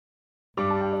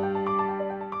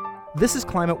This is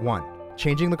Climate One,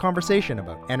 changing the conversation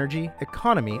about energy,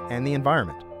 economy, and the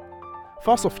environment.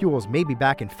 Fossil fuels may be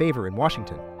back in favor in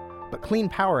Washington, but clean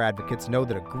power advocates know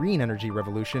that a green energy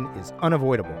revolution is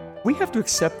unavoidable. We have to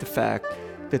accept the fact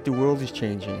that the world is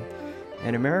changing,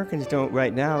 and Americans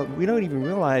right now, we don't even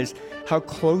realize how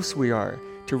close we are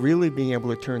to really being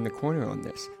able to turn the corner on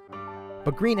this.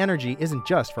 But green energy isn't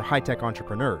just for high-tech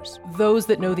entrepreneurs. Those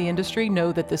that know the industry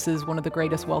know that this is one of the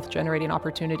greatest wealth-generating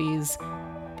opportunities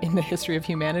in the history of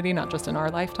humanity, not just in our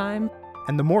lifetime.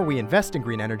 And the more we invest in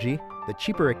green energy, the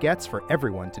cheaper it gets for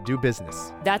everyone to do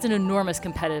business. That's an enormous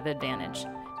competitive advantage.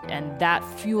 And that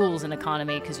fuels an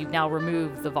economy because you've now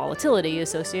removed the volatility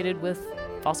associated with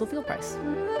fossil fuel price.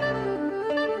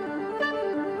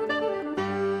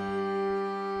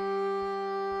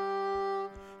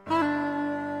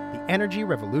 The energy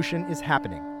revolution is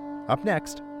happening. Up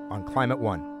next on Climate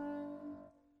One.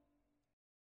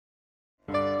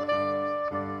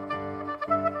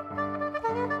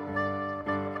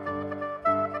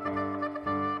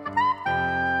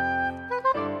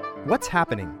 What's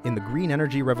happening in the green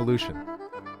energy revolution?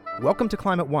 Welcome to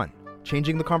Climate One,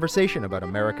 changing the conversation about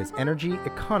America's energy,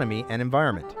 economy, and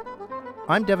environment.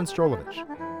 I'm Devin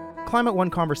Strolovich. Climate One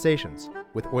conversations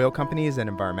with oil companies and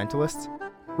environmentalists,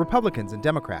 Republicans and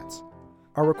Democrats,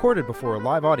 are recorded before a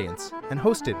live audience and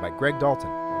hosted by Greg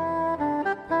Dalton.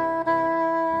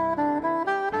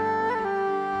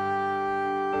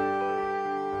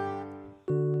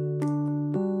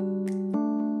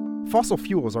 Fossil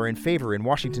fuels are in favor in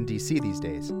Washington, D.C. these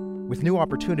days, with new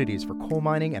opportunities for coal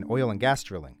mining and oil and gas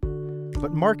drilling.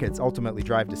 But markets ultimately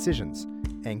drive decisions,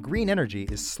 and green energy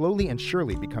is slowly and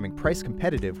surely becoming price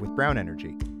competitive with brown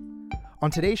energy. On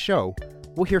today's show,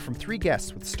 we'll hear from three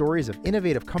guests with stories of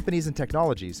innovative companies and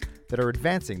technologies that are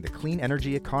advancing the clean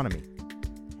energy economy.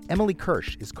 Emily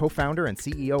Kirsch is co-founder and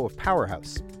CEO of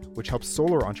Powerhouse, which helps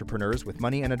solar entrepreneurs with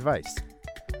money and advice.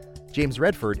 James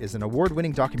Redford is an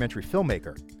award-winning documentary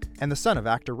filmmaker and the son of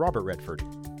actor Robert Redford.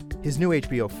 His new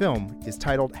HBO film is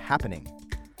titled Happening.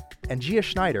 And Gia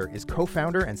Schneider is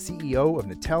co-founder and CEO of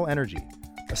Natel Energy,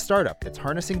 a startup that's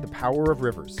harnessing the power of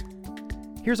rivers.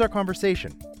 Here's our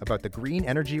conversation about the green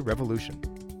energy revolution.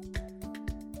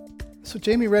 So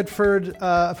Jamie Redford,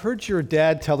 I've heard your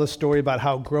dad tell the story about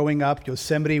how growing up,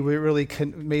 Yosemite really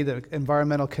made an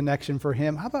environmental connection for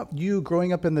him. How about you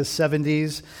growing up in the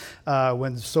 70s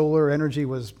when solar energy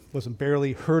wasn't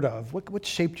barely heard of? What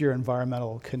shaped your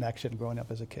environmental connection growing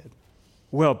up as a kid?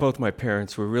 Well, both my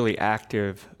parents were really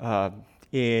active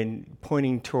in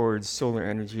pointing towards solar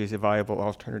energy as a viable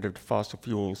alternative to fossil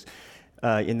fuels.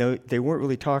 They weren't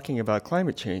really talking about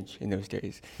climate change in those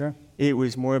days. Sure. It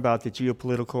was more about the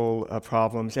geopolitical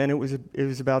problems, and it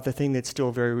was about the thing that's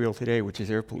still very real today, which is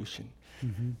air pollution.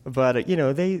 Mm-hmm. But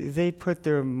they put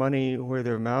their money where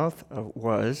their mouth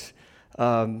was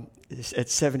at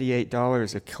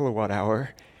 $78 a kilowatt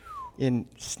hour in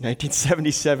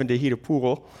 1977 to heat a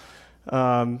pool.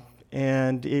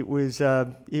 And it was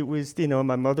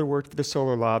my mother worked for the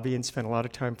solar lobby and spent a lot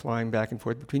of time flying back and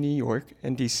forth between New York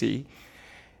and DC.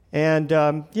 And,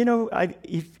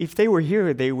 if they were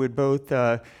here, they would both,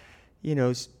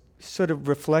 sort of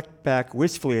reflect back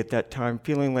wistfully at that time,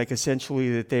 feeling like essentially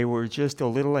that they were just a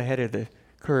little ahead of the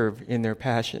curve in their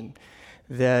passion,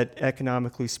 that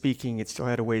economically speaking, it still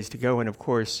had a ways to go. And of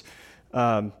course,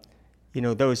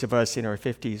 those of us in our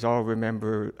 50s all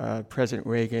remember President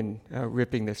Reagan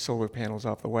ripping the solar panels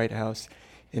off the White House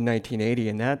in 1980,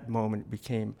 and that moment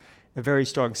became a very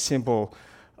strong symbol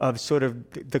of sort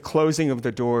of the closing of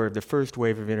the door of the first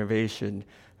wave of innovation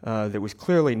that was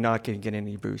clearly not going to get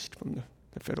any boost from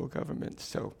the federal government.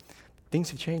 So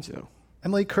things have changed, though.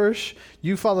 Emily Kirsch,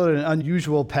 you followed an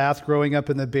unusual path growing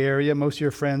up in the Bay Area. Most of your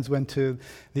friends went to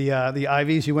the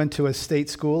Ivies. You went to a state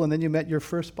school, and then you met your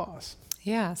first boss.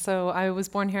 Yeah, so I was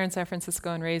born here in San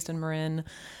Francisco and raised in Marin.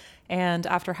 And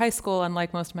after high school,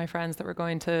 unlike most of my friends that were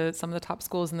going to some of the top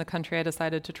schools in the country, I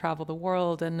decided to travel the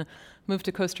world and moved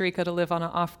to Costa Rica to live on an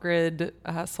off-grid,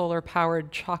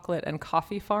 solar-powered chocolate and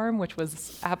coffee farm, which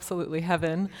was absolutely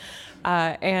heaven.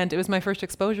 And it was my first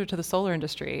exposure to the solar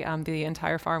industry. The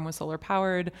entire farm was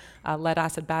solar-powered.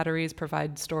 Lead-acid batteries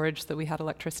provide storage so that we had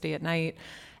electricity at night.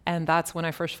 And that's when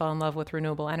I first fell in love with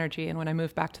renewable energy. And when I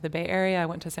moved back to the Bay Area, I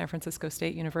went to San Francisco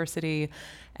State University.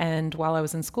 And while I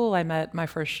was in school, I met my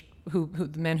first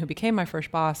the man who became my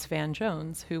first boss, Van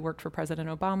Jones, who worked for President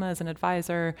Obama as an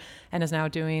advisor and is now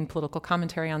doing political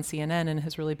commentary on CNN and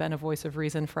has really been a voice of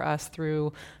reason for us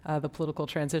through the political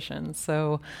transition.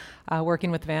 So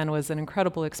working with Van was an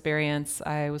incredible experience.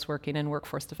 I was working in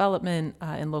workforce development,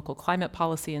 in local climate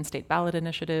policy and state ballot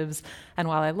initiatives. And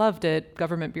while I loved it,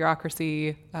 government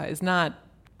bureaucracy is not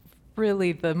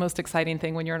really the most exciting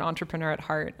thing when you're an entrepreneur at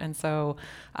heart. And so,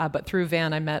 but through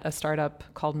Van, I met a startup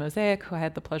called Mosaic, who I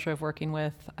had the pleasure of working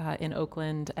with in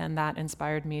Oakland, and that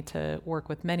inspired me to work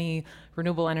with many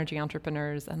renewable energy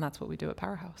entrepreneurs, and that's what we do at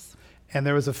Powerhouse. And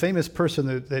there was a famous person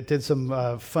that did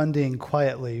some funding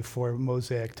quietly for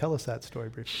Mosaic. Tell us that story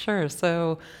briefly. Sure.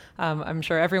 So I'm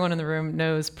sure everyone in the room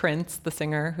knows Prince, the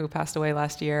singer who passed away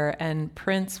last year. And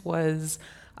Prince was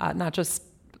not just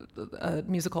a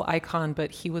musical icon,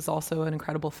 but he was also an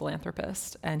incredible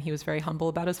philanthropist. And he was very humble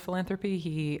about his philanthropy.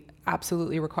 He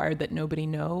absolutely required that nobody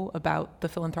know about the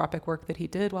philanthropic work that he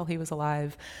did while he was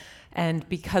alive. And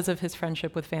because of his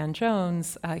friendship with Van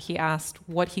Jones, he asked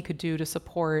what he could do to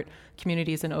support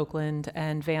communities in Oakland,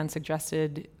 and Van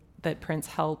suggested that Prince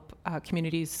help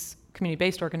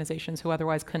community-based organizations who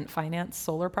otherwise couldn't finance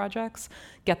solar projects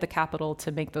get the capital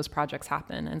to make those projects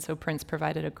happen. And so Prince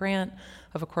provided a grant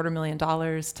of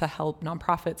 $250,000 to help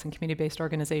nonprofits and community-based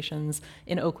organizations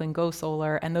in Oakland go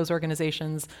solar, and those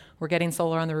organizations were getting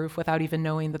solar on the roof without even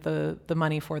knowing that the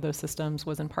money for those systems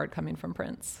was in part coming from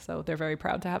Prince. So they're very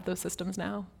proud to have those systems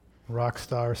now.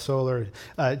 Rockstar Solar.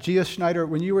 Gia Schneider,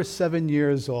 when you were 7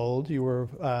 years old, you were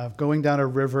going down a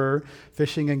river,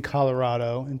 fishing in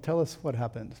Colorado, and tell us what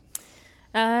happened.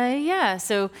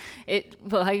 So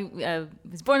I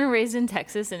was born and raised in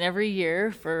Texas, and every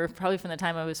year, probably from the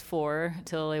time I was 4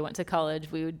 till I went to college,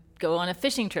 we would go on a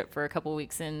fishing trip for a couple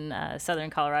weeks in southern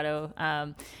Colorado.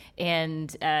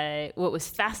 What was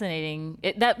fascinating,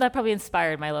 that probably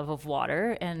inspired my love of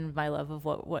water and my love of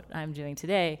what I'm doing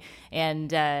today.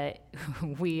 And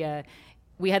we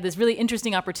had this really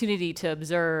interesting opportunity to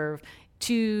observe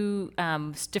two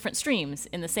different streams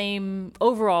in the same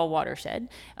overall watershed.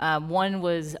 One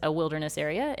was a wilderness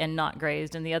area and not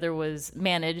grazed, and the other was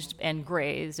managed and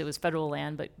grazed. It was federal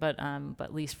land,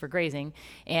 but leased for grazing.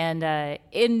 And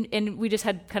we just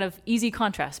had kind of easy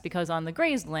contrast, because on the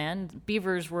grazed land,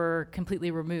 beavers were completely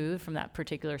removed from that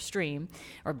particular stream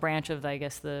or branch of, I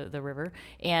guess, the river.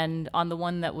 And on the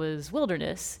one that was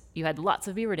wilderness, you had lots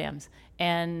of beaver dams.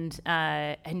 And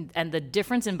the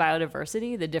difference in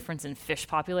biodiversity, the difference in fish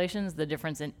populations, the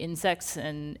difference in insects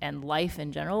and life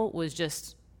in general was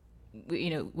just,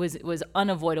 was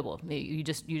unavoidable. You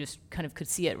just kind of could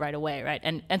see it right away, right?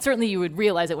 And certainly you would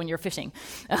realize it when you're fishing,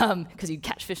 because you'd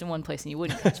catch fish in one place and you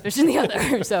wouldn't catch fish in the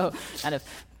other. So kind of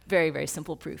very, very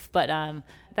simple proof. But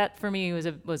that for me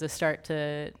was a start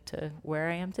to where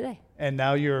I am today. And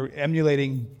now you're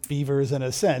emulating beavers in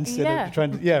a sense.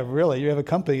 Yeah. Really. You have a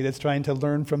company that's trying to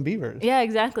learn from beavers. Yeah,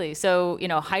 exactly. So,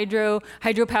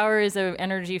 hydropower is a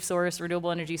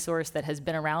renewable energy source that has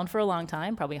been around for a long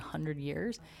time, probably 100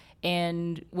 years.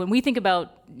 And when we think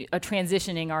about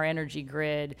transitioning our energy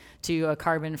grid to a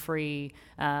carbon-free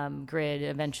grid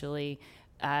eventually,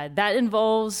 that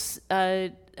involves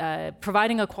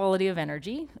providing a quality of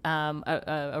energy,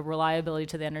 a reliability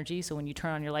to the energy. So when you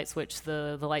turn on your light switch,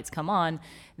 the lights come on.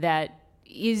 That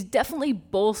is definitely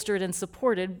bolstered and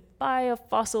supported by a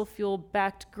fossil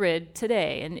fuel-backed grid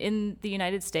today. And in the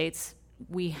United States,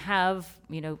 we have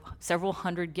several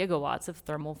hundred gigawatts of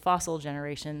thermal fossil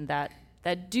generation that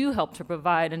do help to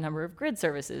provide a number of grid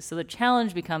services. So the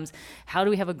challenge becomes, how do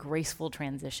we have a graceful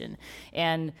transition?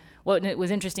 And what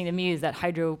was interesting to me is that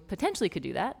hydro potentially could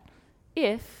do that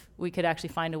if we could actually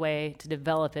find a way to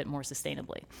develop it more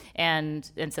sustainably. And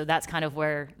so that's kind of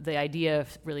where the idea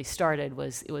really started,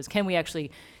 was can we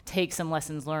actually take some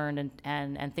lessons learned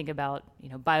and think about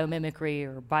biomimicry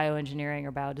or bioengineering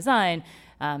or biodesign,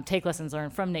 take lessons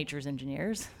learned from nature's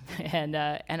engineers and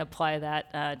apply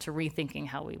that to rethinking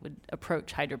how we would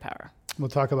approach hydropower. We'll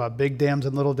talk about big dams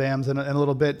and little dams in a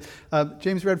little bit.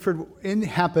 James Redford, in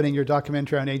Happening, your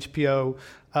documentary on HBO,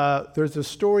 there's a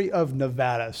story of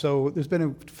Nevada. So there's been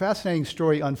a fascinating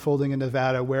story unfolding in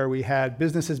Nevada where we had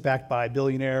businesses backed by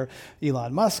billionaire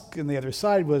Elon Musk, and the other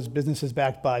side was businesses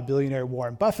backed by billionaire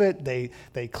Warren Buffett. They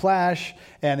clash,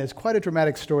 and it's quite a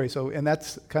dramatic story. And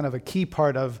that's kind of a key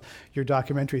part of your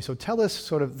documentary. So tell us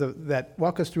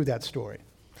walk us through that story.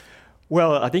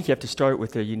 Well, I think you have to start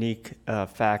with the unique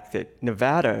fact that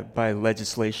Nevada, by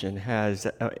legislation, has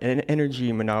an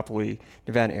energy monopoly,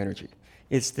 Nevada Energy.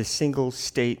 It's the single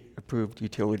state-approved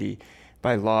utility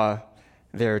by law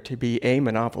there to be a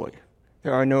monopoly.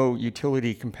 There are no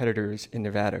utility competitors in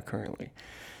Nevada currently.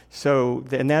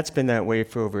 And that's been that way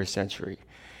for over a century.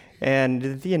 And,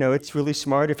 it's really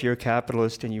smart if you're a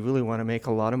capitalist and you really want to make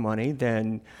a lot of money,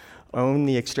 then own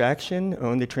the extraction,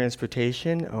 own the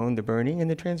transportation, own the burning and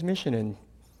the transmission, and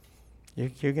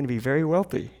you're going to be very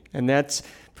wealthy. And that's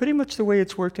pretty much the way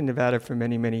it's worked in Nevada for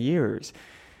many, many years.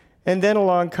 And then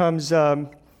along comes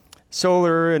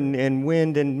solar and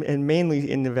wind, and mainly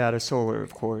in Nevada solar,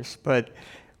 of course. But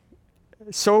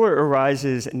solar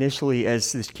arises initially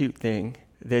as this cute thing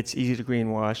that's easy to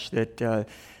greenwash, that the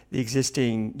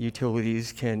existing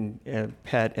utilities can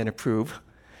pet and approve.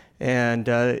 And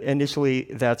initially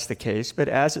that's the case, but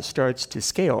as it starts to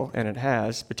scale, and it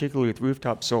has, particularly with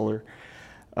rooftop solar,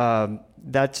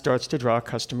 that starts to draw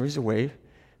customers away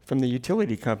from the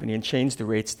utility company and change the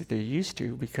rates that they're used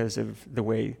to because of the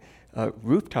way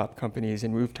rooftop companies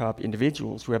and rooftop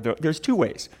individuals who have there's two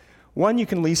ways. One, you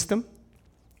can lease them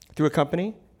through a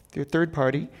company, through a third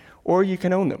party, or you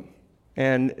can own them.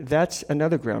 And that's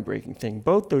another groundbreaking thing.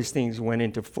 Both those things went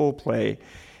into full play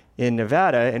in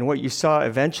Nevada, and what you saw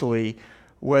eventually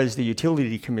was the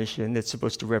Utility Commission that's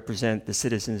supposed to represent the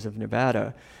citizens of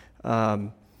Nevada,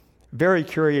 very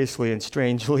curiously and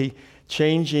strangely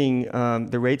changing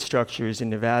the rate structures in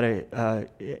Nevada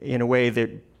in a way that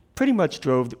pretty much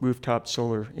drove the rooftop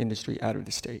solar industry out of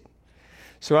the state.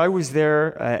 So I was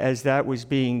there as that was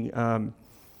being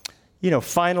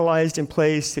finalized in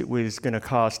place. It was going to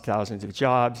cost thousands of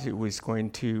jobs. It was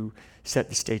going to set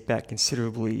the state back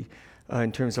considerably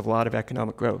in terms of a lot of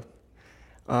economic growth.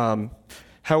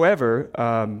 However,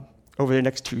 over the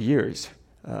next 2 years,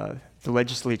 the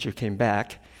legislature came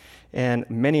back, and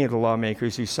many of the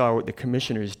lawmakers who saw what the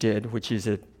commissioners did, which is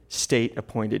a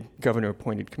state-appointed,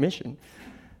 governor-appointed commission,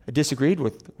 disagreed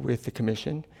with the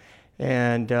commission.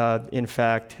 And in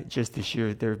fact, just this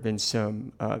year, there have been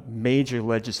some major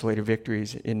legislative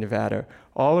victories in Nevada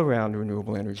all around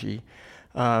renewable energy,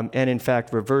 and in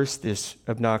fact reversed this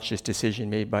obnoxious decision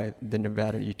made by the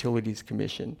Nevada Utilities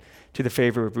Commission to the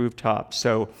favor of rooftops.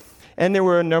 So, and there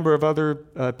were a number of other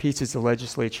pieces of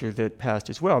legislature that passed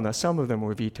as well. Now, some of them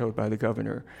were vetoed by the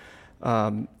governor.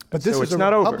 But this is a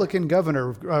Republican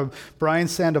governor, Brian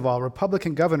Sandoval,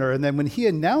 Republican governor, and then when he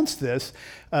announced this,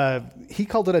 he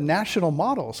called it a national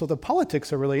model. So the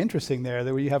politics are really interesting there,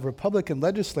 that where you have Republican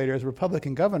legislators,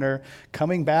 Republican governor,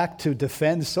 coming back to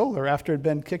defend solar after it had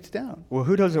been kicked down. Well,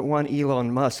 who doesn't want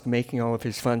Elon Musk making all of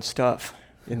his fun stuff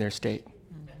in their state,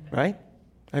 right?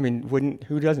 I mean,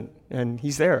 who doesn't? And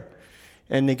he's there.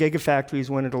 And the Gigafactory is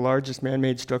one of the largest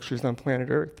man-made structures on planet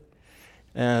Earth.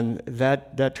 And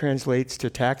that translates to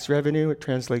tax revenue, it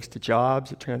translates to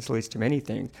jobs, it translates to many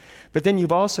things. But then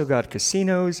you've also got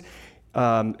casinos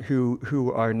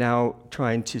who are now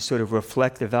trying to sort of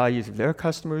reflect the values of their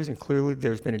customers, and clearly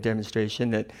there's been a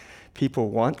demonstration that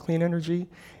people want clean energy,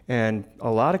 and a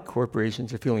lot of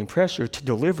corporations are feeling pressure to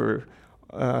deliver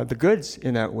the goods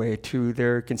in that way to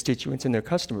their constituents and their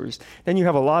customers. Then you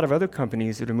have a lot of other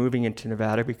companies that are moving into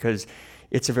Nevada because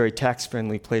it's a very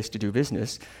tax-friendly place to do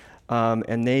business.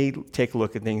 And they take a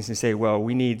look at things and say, well,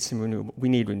 we need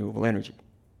renewable energy.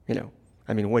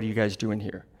 I mean, what are you guys doing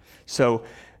here? So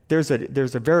there's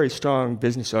a very strong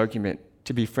business argument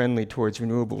to be friendly towards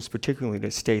renewables, particularly in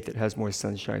a state that has more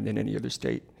sunshine than any other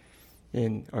state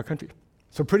in our country.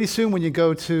 So pretty soon when you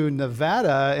go to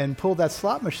Nevada and pull that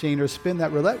slot machine or spin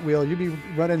that roulette wheel, you'll be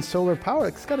running solar power.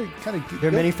 It's got to kind of... There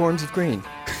are many forms of green.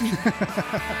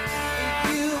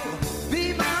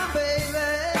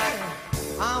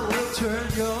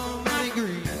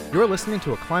 You're listening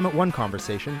to a Climate One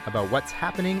conversation about what's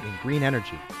happening in green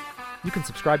energy. You can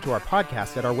subscribe to our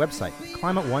podcast at our website,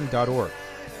 climateone.org.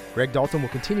 Greg Dalton will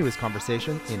continue his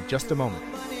conversation in just a moment.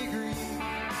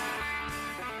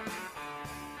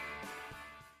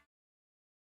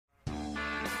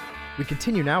 We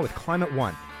continue now with Climate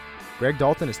One. Greg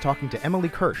Dalton is talking to Emily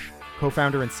Kirsch,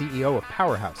 co-founder and CEO of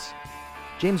Powerhouse,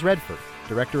 James Redford,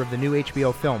 director of the new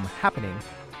HBO film Happening,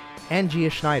 and Gia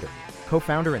Schneider,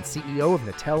 co-founder and CEO of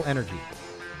Natel Energy.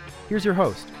 Here's your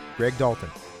host, Greg Dalton.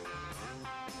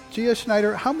 Gia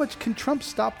Schneider, how much can Trump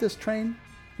stop this train?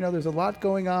 There's a lot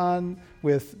going on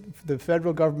with the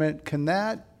federal government. Can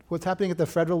what's happening at the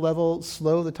federal level,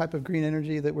 slow the type of green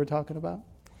energy that we're talking about?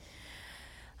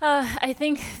 I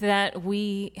think that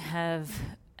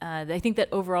I think that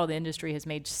overall the industry has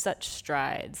made such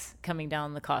strides coming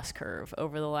down the cost curve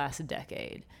over the last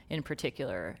decade in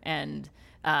particular, and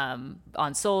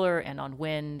on solar and on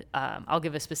wind. I'll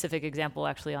give a specific example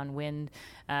actually on wind,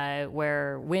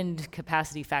 where wind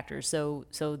capacity factors, so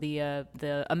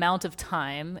the amount of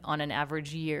time on an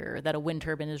average year that a wind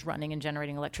turbine is running and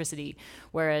generating electricity,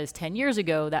 whereas 10 years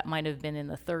ago that might have been in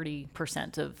the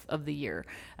 30% of the year.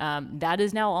 That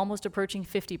is now almost approaching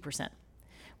 50%,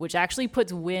 which actually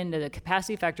puts wind at a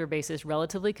capacity factor basis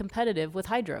relatively competitive with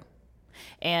hydro.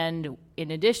 And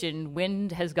in addition,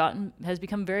 wind has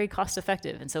become very cost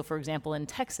effective. And so, for example, in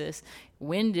Texas,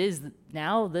 wind is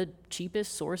now the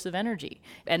cheapest source of energy.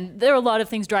 And there are a lot of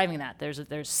things driving that.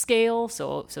 There's scale,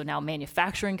 so now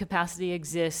manufacturing capacity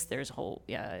exists. There's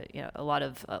a lot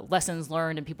of lessons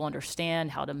learned, and people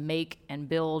understand how to make and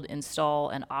build, install,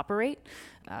 and operate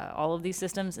all of these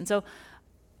systems. And so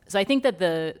I think that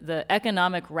the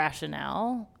economic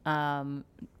rationale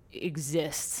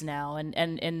exists now,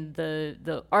 and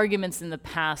the arguments in the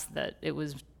past that it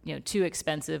was too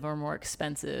expensive or more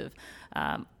expensive,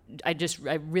 I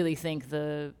really think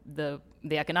the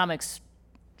economics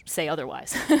say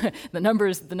otherwise. the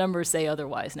numbers say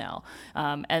otherwise now.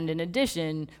 And in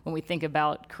addition, when we think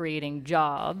about creating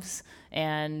jobs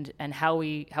and how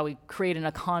we create an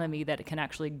economy that can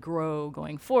actually grow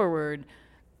going forward,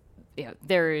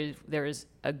 there is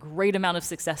a great amount of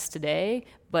success today,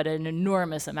 but an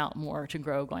enormous amount more to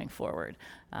grow going forward.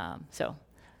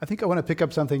 I think I want to pick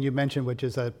up something you mentioned, which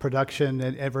is production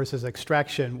versus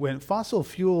extraction. When fossil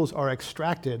fuels are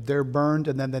extracted, they're burned,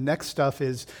 and then the next stuff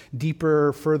is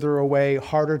deeper, further away,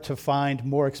 harder to find,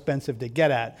 more expensive to get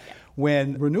at.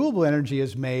 When renewable energy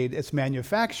is made, it's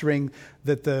manufacturing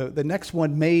that the next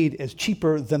one made is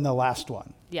cheaper than the last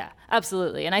one. Yeah,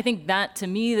 absolutely. And I think that, to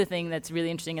me, the thing that's really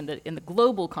interesting in the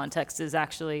global context is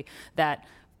actually that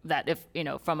if,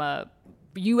 from a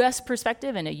U.S.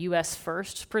 perspective and a U.S.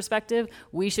 first perspective,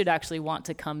 we should actually want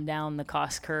to come down the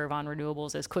cost curve on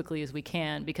renewables as quickly as we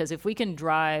can, because if we can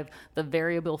drive the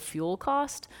variable fuel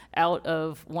cost out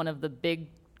of one of the big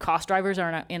cost drivers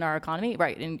in our economy,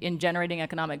 right? In generating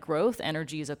economic growth,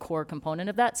 energy is a core component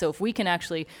of that. So if we can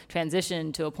actually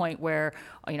transition to a point where,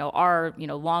 our,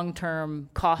 long-term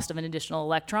cost of an additional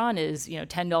electron is, $10,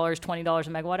 $20 a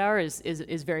megawatt hour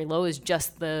is very low, is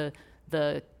just the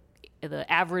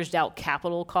averaged out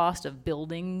capital cost of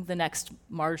building the next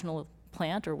marginal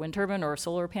plant or wind turbine or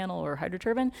solar panel or hydro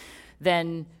turbine,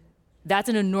 then that's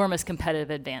an enormous competitive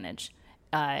advantage.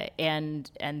 And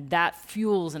that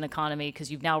fuels an economy because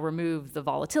you've now removed the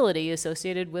volatility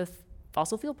associated with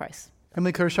fossil fuel price.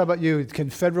 Emily Kirsch, how about you? Can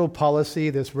federal policy,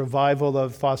 this revival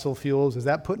of fossil fuels, is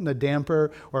that putting a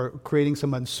damper or creating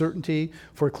some uncertainty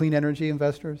for clean energy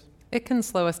investors? It can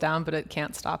slow us down, but it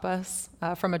can't stop us.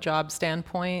 From a job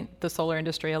standpoint, the solar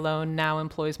industry alone now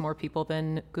employs more people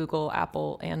than Google,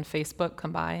 Apple, and Facebook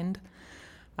combined.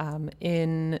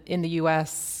 In the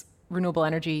U.S., renewable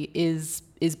energy is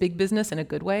big business in a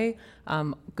good way.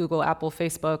 Google, Apple,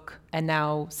 Facebook, and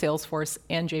now Salesforce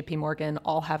and JP Morgan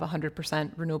all have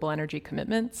 100% renewable energy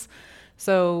commitments.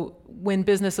 So when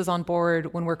business is on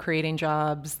board, when we're creating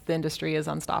jobs, the industry is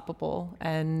unstoppable.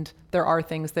 And there are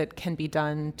things that can be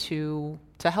done to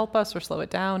help us or slow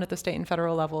it down at the state and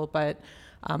federal level. But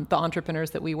the entrepreneurs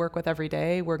that we work with every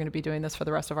day, we're going to be doing this for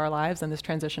the rest of our lives, and this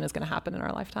transition is going to happen in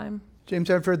our lifetime. James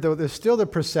Edford, though, there's still the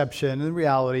perception and the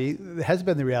reality, has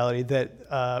been the reality,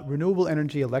 that renewable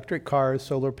energy, electric cars,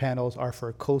 solar panels are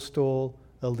for coastal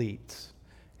elites.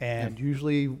 And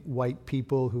usually white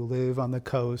people who live on the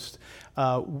coast.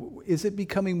 Is it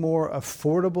becoming more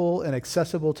affordable and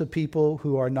accessible to people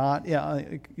who are not,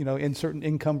 in certain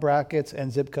income brackets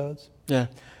and zip codes? Yeah.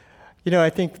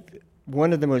 I think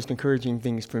one of the most encouraging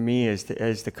things for me is that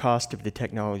as the cost of the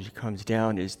technology comes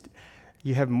down is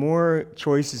you have more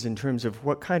choices in terms of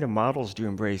what kind of models do you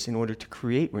embrace in order to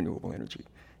create renewable energy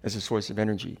as a source of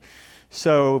energy.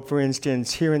 So, for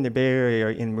instance, here in the Bay Area,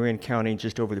 in Marin County,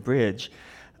 just over the bridge,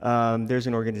 there's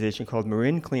an organization called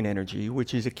Marin Clean Energy,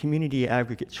 which is a community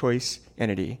aggregate choice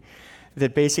entity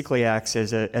that basically acts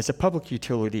as a public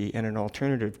utility and an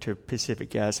alternative to Pacific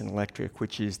Gas and Electric,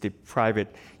 which is the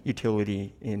private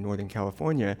utility in Northern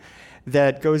California,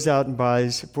 that goes out and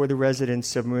buys for the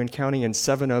residents of Marin County and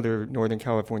 7 other Northern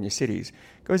California cities,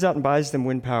 goes out and buys them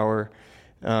wind power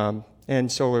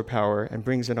and solar power and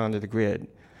brings it onto the grid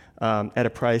at a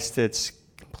price that's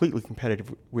completely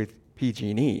competitive with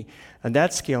PG&E. And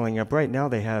that's scaling up. Right now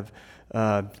they have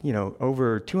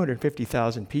over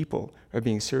 250,000 people are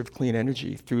being served clean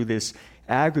energy through this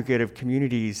aggregate of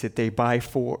communities that they buy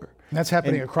for. And that's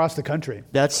happening across the country.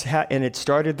 And it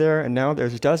started there, and now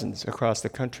there's dozens across the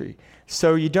country.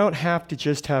 So you don't have to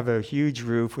just have a huge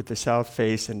roof with the south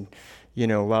face and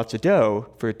lots of dough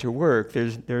for it to work.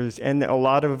 And a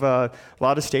lot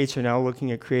of states are now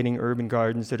looking at creating urban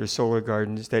gardens that are solar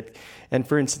gardens and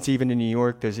for instance, even in New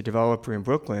York, there's a developer in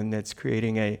Brooklyn that's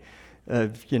creating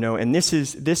and this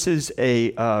is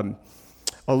a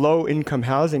low-income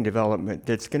housing development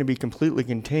that's going to be completely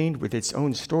contained with its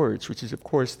own storage, which is, of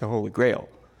course, the holy grail.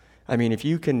 I mean, if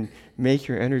you can make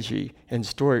your energy and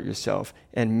store it yourself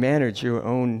and manage your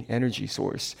own energy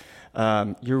source,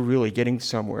 you're really getting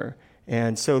somewhere.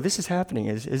 And so this is happening.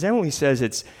 As Emily says,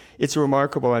 it's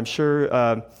remarkable. I'm sure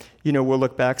we'll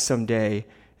look back someday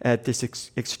at this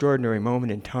extraordinary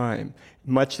moment in time,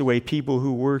 much the way people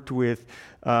who worked with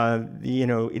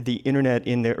the internet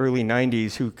in the early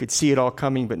 90s, who could see it all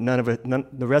coming, but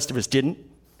the rest of us didn't,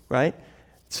 right?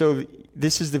 So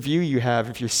this is the view you have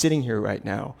if you're sitting here right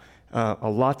now. A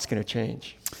lot's going to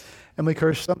change. Emily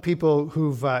Kirsch, some people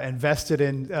who've invested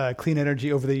in clean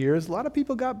energy over the years, a lot of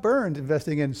people got burned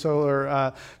investing in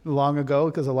solar long ago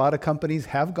because a lot of companies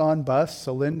have gone bust.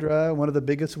 Solyndra, one of the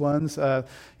biggest ones,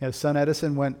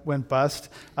 SunEdison went bust.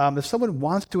 If someone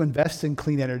wants to invest in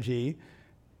clean energy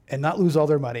and not lose all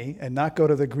their money and not go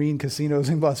to the green casinos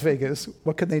in Las Vegas,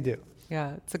 what can they do?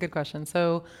 Yeah, it's a good question.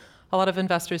 So a lot of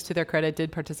investors, to their credit,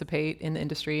 did participate in the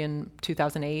industry in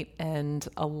 2008, and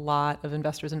a lot of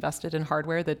investors invested in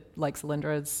hardware that, like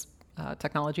Solyndra's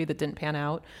technology, that didn't pan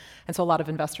out. And so a lot of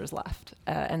investors left.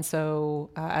 And so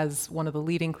as one of the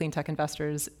leading clean tech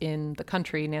investors in the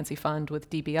country, Nancy Fund with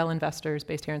DBL Investors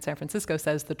based here in San Francisco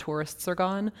says the tourists are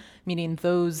gone, meaning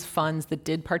those funds that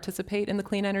did participate in the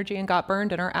clean energy and got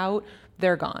burned and are out,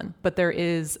 they're gone. But there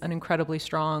is an incredibly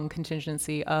strong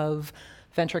contingency of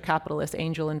venture capitalists,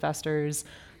 angel investors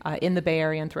in the Bay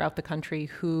Area and throughout the country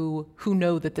who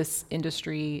know that this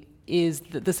industry is,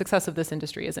 the success of this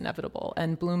industry is inevitable.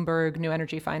 And Bloomberg New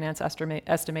Energy Finance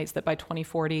estimates that by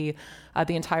 2040,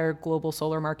 the entire global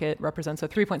solar market represents a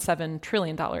 $3.7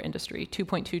 trillion industry,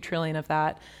 2.2 trillion of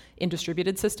that in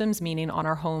distributed systems, meaning on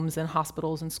our homes and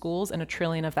hospitals and schools, and $1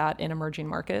 trillion of that in emerging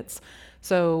markets.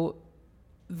 So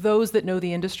those that know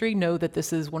the industry know that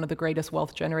this is one of the greatest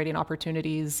wealth generating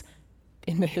opportunities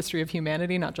in the history of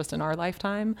humanity, not just in our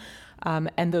lifetime.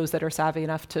 And those that are savvy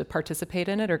enough to participate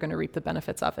in it are going to reap the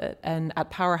benefits of it. And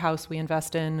at Powerhouse, we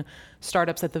invest in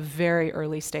startups at the very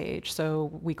early stage.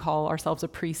 So we call ourselves a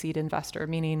pre-seed investor,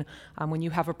 meaning when you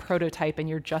have a prototype and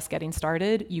you're just getting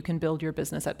started, you can build your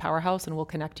business at Powerhouse, and we'll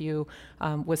connect you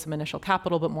with some initial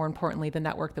capital, but more importantly, the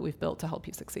network that we've built to help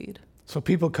you succeed. So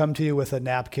people come to you with a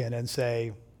napkin and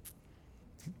say,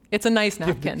 it's a nice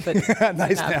napkin, but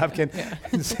nice napkin.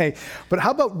 Yeah. But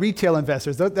how about retail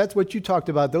investors? That's what you talked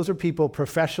about. Those are people,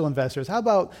 professional investors. How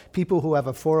about people who have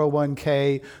a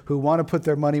 401k, who want to put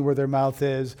their money where their mouth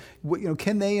is?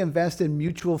 Can they invest in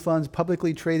mutual funds,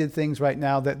 publicly traded things right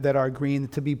now that are green,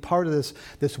 to be part of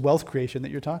this wealth creation that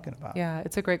you're talking about? Yeah,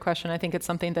 it's a great question. I think it's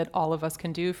something that all of us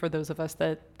can do. For those of us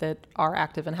that are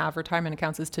active and have retirement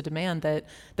accounts, is to demand that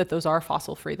those are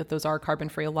fossil free, that those are carbon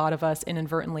free. A lot of us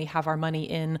inadvertently have our money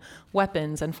in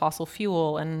weapons and fossil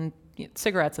fuel and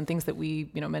cigarettes and things that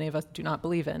many of us do not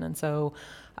believe in. And so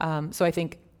I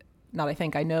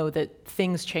know that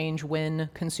things change when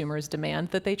consumers demand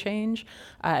that they change.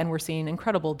 And we're seeing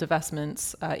incredible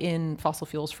divestments in fossil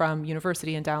fuels from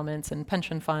university endowments and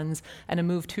pension funds, and a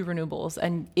move to renewables.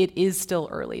 And it is still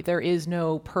early. There is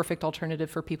no perfect alternative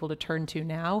for people to turn to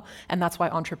now. And that's why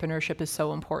entrepreneurship is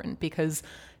so important, because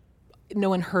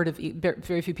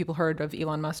very few people heard of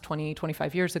Elon Musk 20,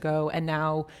 25 years ago, and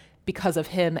now because of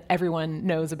him, everyone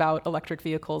knows about electric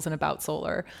vehicles and about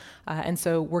solar. And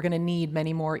so we're going to need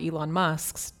many more Elon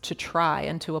Musks to try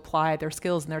and to apply their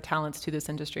skills and their talents to this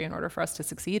industry in order for us to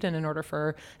succeed, and in order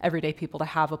for everyday people to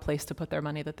have a place to put their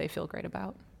money that they feel great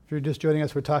about. If you're just joining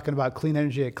us, we're talking about clean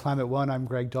energy at Climate One. I'm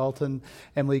Greg Dalton.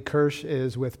 Emily Kirsch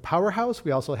is with Powerhouse.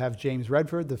 We also have James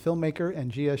Redford, the filmmaker,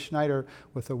 and Gia Schneider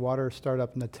with the water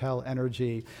startup Natel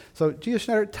Energy. So Gia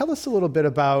Schneider, tell us a little bit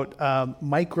about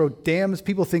micro dams.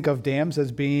 People think of dams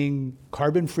as being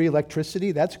carbon-free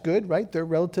electricity. That's good, right? They're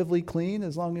relatively clean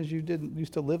as long as you didn't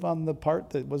used to live on the part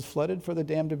that was flooded for the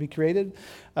dam to be created.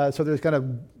 So there's kind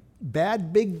of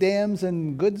bad big dams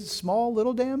and good small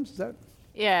little dams? Is that?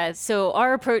 Yeah, so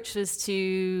our approach was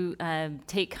to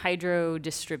take hydro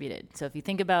distributed. So if you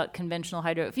think about conventional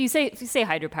hydro, if you say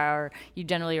hydropower, you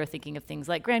generally are thinking of things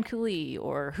like Grand Coulee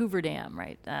or Hoover Dam,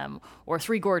 right? Or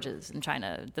Three Gorges in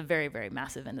China, the very, very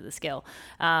massive end of the scale.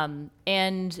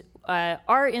 And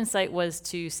our insight was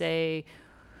to say,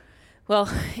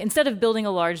 well, instead of building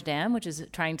a large dam, which is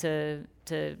trying to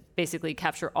basically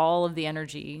capture all of the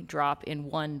energy drop in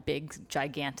one big,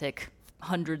 gigantic,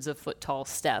 hundreds of foot tall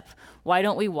step, why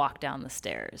don't we walk down the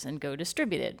stairs and go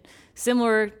distributed?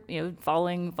 Similar,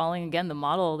 following again the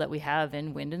model that we have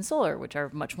in wind and solar, which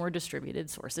are much more distributed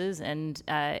sources and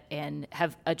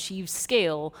have achieved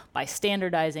scale by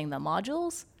standardizing the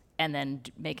modules and then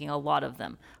making a lot of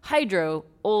them. Hydro,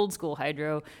 old school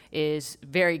hydro, is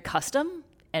very custom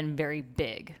and very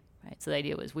big, right? So the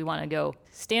idea was we want to go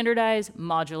standardize,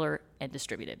 modular, and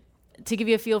distributed. To give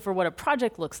you a feel for what a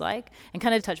project looks like, and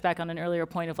kind of touch back on an earlier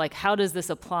point of like, how does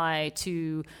this apply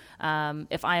to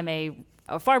if I'm a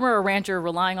a farmer or rancher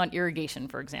relying on irrigation,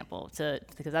 for example,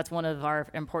 because that's one of our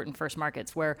important first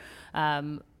markets where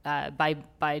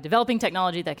by developing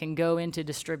technology that can go into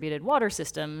distributed water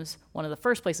systems, one of the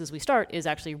first places we start is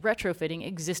actually retrofitting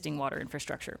existing water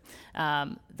infrastructure.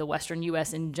 The Western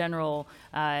U.S. in general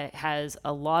has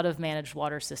a lot of managed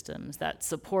water systems that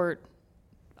support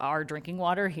our drinking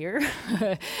water here,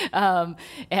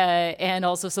 and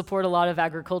also support a lot of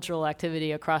agricultural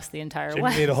activity across the entire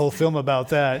West. You made a whole film about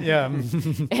that, yeah.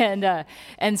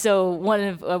 and so one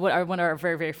of our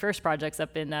very, very first projects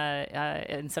up in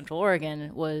Central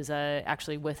Oregon was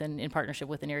actually in partnership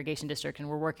with an irrigation district, and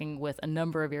we're working with a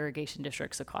number of irrigation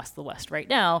districts across the West right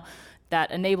now that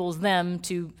enables them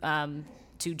to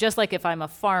just like if I'm a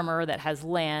farmer that has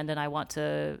land and I want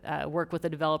to work with a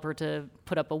developer to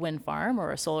put up a wind farm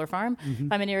or a solar farm,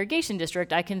 if I'm an irrigation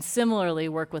district, I can similarly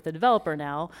work with a developer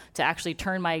now to actually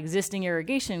turn my existing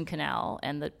irrigation canal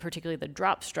and particularly the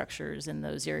drop structures in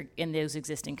those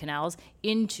existing canals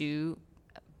into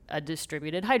a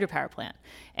distributed hydropower plant.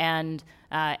 And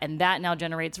that now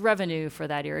generates revenue for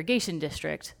that irrigation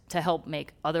district to help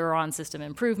make other on-system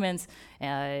improvements,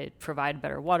 provide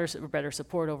better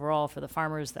support overall for the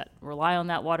farmers that rely on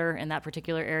that water in that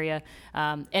particular area.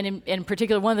 And in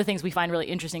particular, one of the things we find really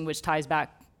interesting, which ties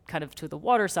back kind of to the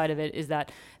water side of it, is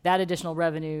that additional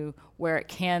revenue, where it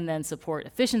can then support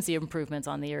efficiency improvements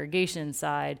on the irrigation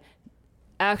side,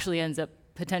 actually ends up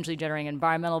potentially generating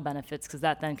environmental benefits, because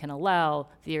that then can allow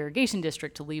the irrigation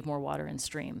district to leave more water in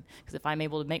stream. Because if I'm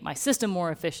able to make my system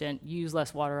more efficient, use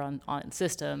less water on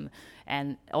system,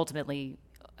 and ultimately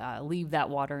leave that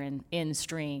water in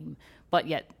stream, but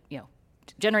yet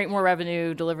generate more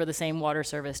revenue, deliver the same water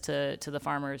service to the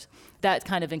farmers, that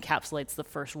kind of encapsulates the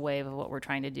first wave of what we're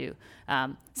trying to do.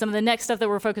 Some of the next stuff that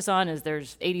we're focused on is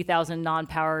there's 80,000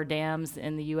 non-power dams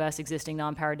in the U.S., existing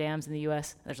non-power dams in the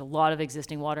U.S. There's a lot of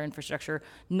existing water infrastructure.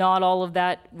 Not all of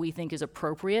that we think is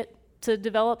appropriate to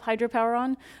develop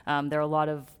hydropower on. There are a lot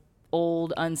of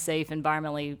old, unsafe,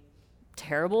 environmentally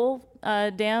terrible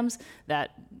dams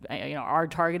that are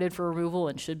targeted for removal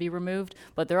and should be removed,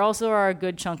 but there also are a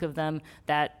good chunk of them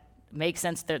that make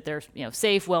sense, that they're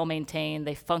safe, well maintained,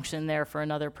 they function there for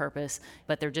another purpose,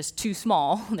 but they're just too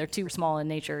small. They're too small in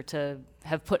nature to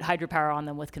have put hydropower on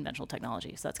them with conventional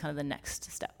technology. So that's kind of the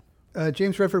next step.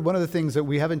 James Redford, one of the things that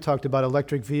we haven't talked about,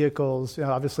 electric vehicles,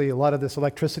 obviously a lot of this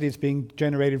electricity is being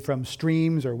generated from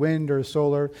streams or wind or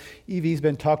solar. EV's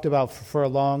been talked about for a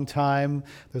long time.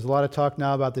 There's a lot of talk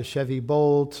now about the Chevy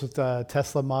Bolt, the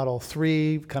Tesla Model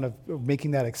 3, kind of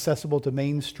making that accessible to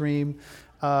mainstream.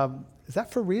 Is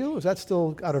that for real, or is that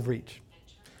still out of reach?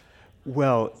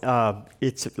 Well,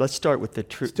 let's start with the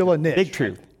truth. Still a niche. Big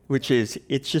truth, which is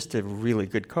it's just a really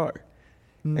good car.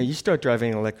 And you start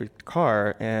driving an electric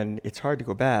car, and it's hard to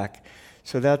go back.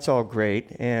 So that's all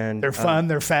great. And they're fun,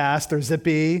 they're fast, they're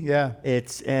zippy, yeah.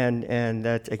 It's and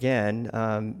that again,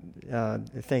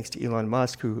 thanks to Elon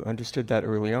Musk, who understood that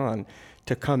early on,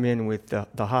 to come in with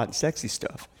the hot and sexy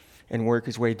stuff, and work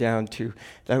his way down to,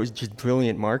 that was just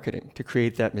brilliant marketing to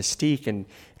create that mystique and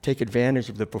take advantage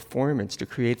of the performance to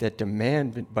create that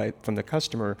demand from the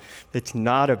customer. It's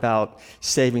not about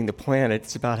saving the planet;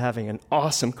 it's about having an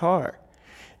awesome car.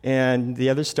 And the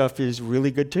other stuff is really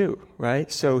good too,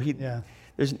 right? So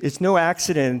it's no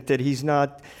accident that he's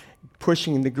not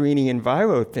pushing the greeny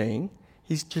enviro thing.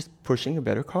 He's just pushing a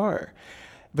better car.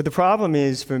 But the problem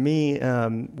is, for me,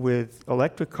 with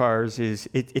electric cars, is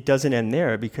it doesn't end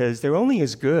there, because they're only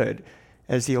as good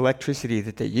as the electricity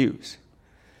that they use.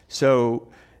 So,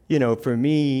 for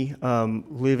me,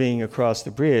 living across the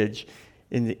bridge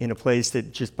in a place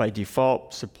that just by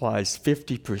default supplies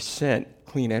 50%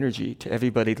 clean energy to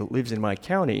everybody that lives in my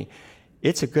county,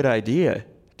 it's a good idea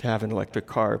to have an electric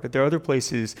car. But there are other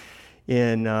places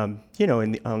on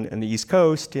the East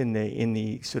Coast, in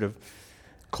the sort of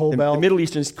coal belt, the Middle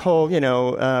Eastern coal,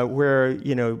 where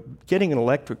getting an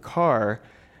electric car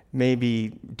may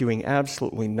be doing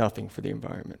absolutely nothing for the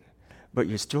environment, but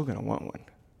you're still going to want one.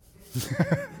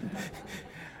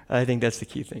 I think that's the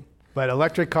key thing. But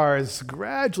electric cars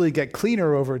gradually get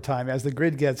cleaner over time as the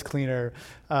grid gets cleaner,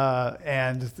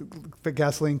 and the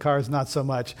gasoline cars not so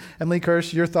much. Emily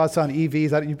Kirsch, your thoughts on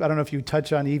EVs? I don't know if you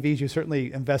touch on EVs. You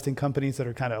certainly invest in companies that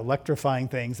are kind of electrifying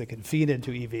things that can feed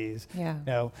into EVs.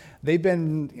 Yeah. They've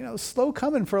been slow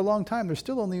coming for a long time. They're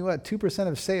still only 2%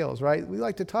 of sales, right? We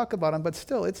like to talk about them, but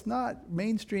still, it's not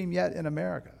mainstream yet in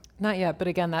America. Not yet, but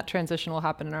again, that transition will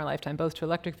happen in our lifetime, both to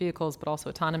electric vehicles, but also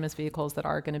autonomous vehicles that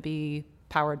are going to be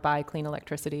powered by clean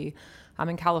electricity.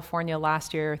 In California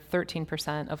last year,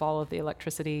 13% of all of the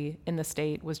electricity in the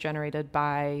state was generated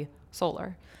by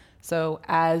solar. So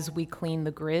as we clean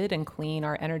the grid and clean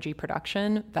our energy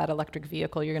production, that electric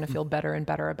vehicle, you're going to feel better and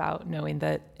better about knowing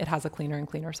that it has a cleaner and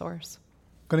cleaner source.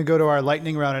 I'm going to go to our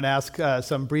lightning round and ask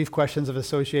some brief questions of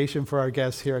association for our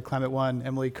guests here at Climate One,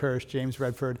 Emily Kirsch, James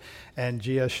Redford, and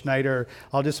Gia Schneider.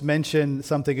 I'll just mention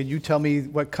something, and you tell me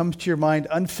what comes to your mind,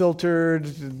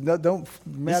 unfiltered. No, don't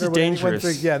matter what anyone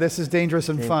thinks. Yeah, this is dangerous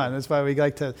and fun. That's why we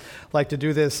like to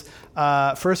do this.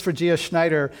 First, for Gia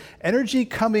Schneider, energy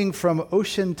coming from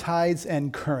ocean tides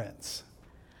and currents.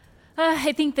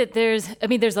 I think that there's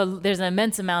an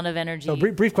immense amount of energy. So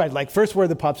brief question, like first word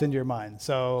that pops into your mind.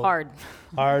 So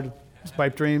hard,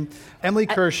 pipe dream. Emily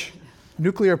Kirsch,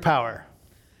 nuclear power.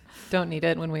 Don't need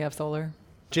it when we have solar.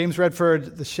 James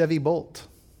Redford, the Chevy Bolt.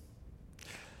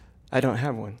 I don't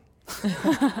have one.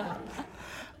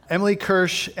 Emily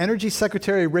Kirsch, Energy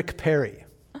Secretary Rick Perry.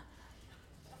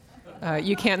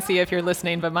 You can't see if you're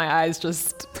listening, but my eyes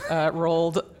just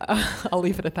rolled. I'll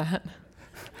leave it at that.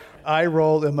 Eye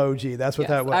roll emoji. That's what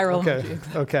that was. Eye roll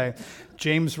emoji. Okay.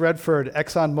 James Redford,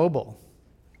 ExxonMobil.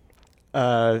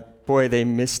 Boy, they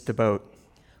missed the boat.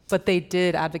 But they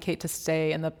did advocate to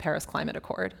stay in the Paris Climate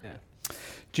Accord. Yeah.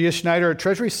 Gia Schneider,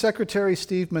 Treasury Secretary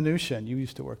Steve Mnuchin. You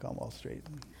used to work on Wall Street.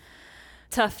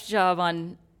 Tough job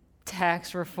on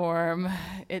tax reform.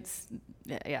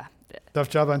 Tough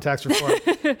job on tax reform.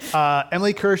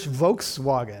 Emily Kirsch,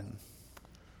 Volkswagen.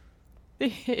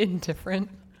 Indifferent.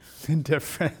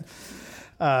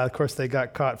 Of course, they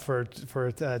got caught for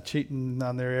cheating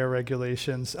on their air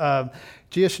regulations.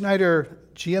 Gia Schneider,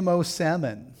 GMO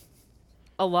salmon.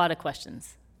 A lot of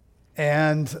questions.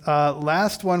 And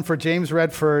last one for James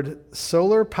Redford,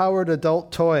 solar-powered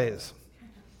adult toys.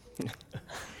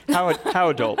 How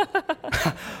adult?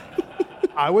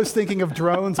 I was thinking of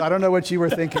drones. I don't know what you were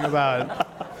thinking about.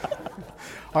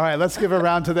 All right, let's give a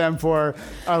round to them for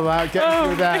getting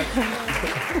through that.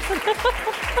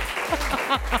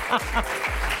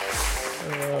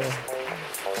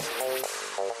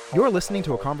 You're listening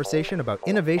to a conversation about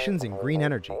innovations in green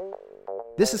energy.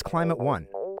 This is Climate One.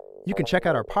 You can check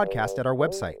out our podcast at our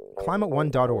website,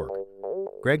 climateone.org.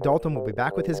 Greg Dalton will be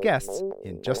back with his guests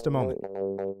in just a moment.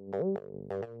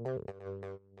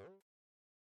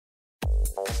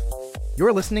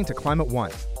 You're listening to Climate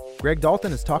One. Greg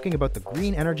Dalton is talking about the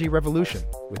green energy revolution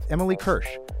with Emily Kirsch,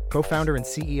 co-founder and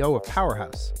CEO of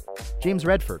Powerhouse, James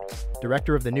Redford,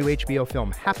 director of the new HBO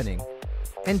film Happening,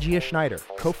 and Gia Schneider,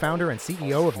 co-founder and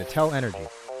CEO of Natel Energy.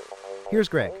 Here's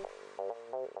Greg.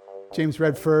 James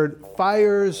Redford,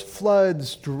 fires,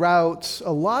 floods, droughts,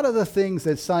 a lot of the things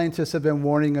that scientists have been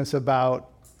warning us about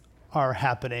are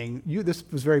happening. This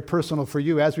was very personal for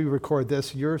you. As we record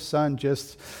this, your son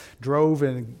just drove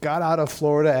and got out of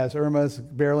Florida as Irma's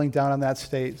barreling down on that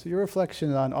state. So your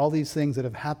reflection on all these things that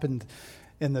have happened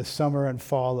in the summer and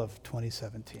fall of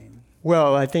 2017.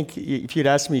 Well, I think if you'd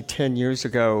asked me 10 years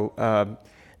ago,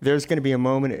 there's going to be a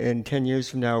moment in 10 years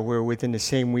from now where within the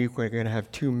same week we're going to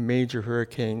have two major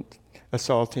hurricanes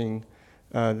assaulting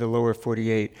the lower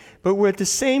 48. But we're at the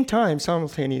same time,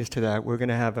 simultaneous to that, we're going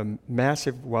to have a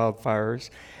massive wildfires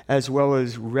as well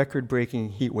as record-breaking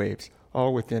heat waves,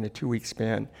 all within a 2-week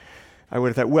span. I would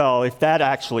have thought, well, if that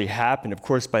actually happened, of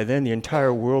course, by then the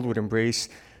entire world would embrace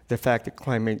the fact that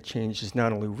climate change is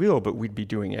not only real, but we'd be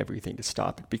doing everything to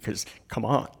stop it because, come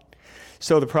on.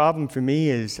 So the problem for me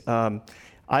is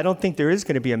I don't think there is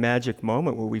going to be a magic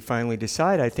moment where we finally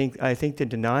decide. I think the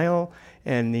denial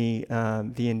and the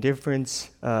indifference,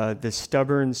 the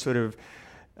stubborn sort of,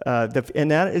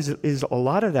 and that is a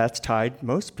lot of that's tied.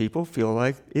 Most people feel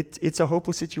like it's a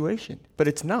hopeless situation, but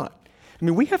it's not. I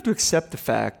mean, we have to accept the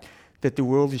fact that the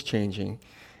world is changing.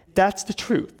 That's the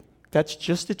truth. That's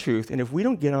just the truth. And if we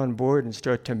don't get on board and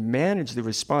start to manage the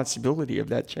responsibility of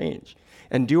that change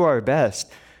and do our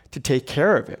best to take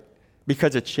care of it,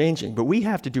 because it's changing, but we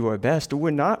have to do our best, or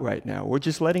we're not right now. We're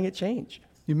just letting it change.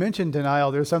 You mentioned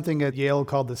denial. There's something at Yale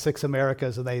called the Six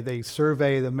Americas, and they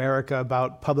survey America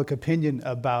about public opinion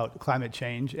about climate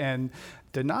change. And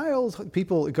denials,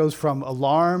 it goes from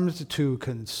alarmed to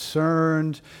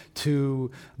concerned to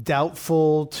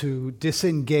doubtful to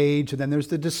disengaged, and then there's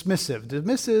the dismissive.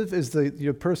 Dismissive is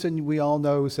the person we all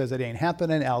know who says it ain't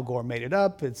happening, Al Gore made it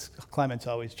up, climate's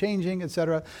always changing,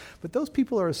 etc. But those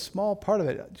people are a small part of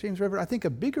it. James Redford, I think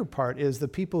a bigger part is the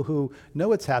people who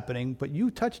know it's happening, but you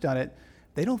touched on it,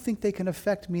 they don't think they can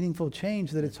affect meaningful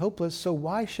change, that it's hopeless, so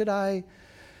why should I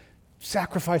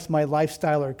sacrifice my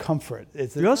lifestyle or comfort?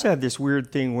 You also have this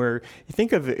weird thing where you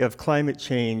think of climate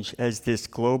change as this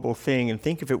global thing, and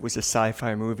think if it was a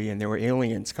sci-fi movie and there were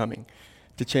aliens coming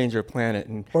to change our planet,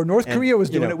 or North Korea was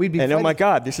doing it, we'd be and fighting. Oh my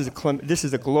God, this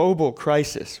is a global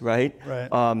crisis, right? Right.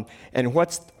 And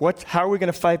how are we going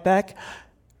to fight back?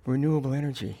 renewable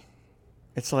energy.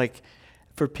 It's like,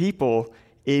 for people,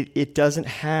 it doesn't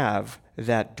have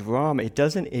that drama. It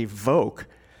doesn't evoke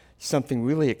something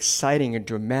really exciting and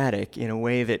dramatic in a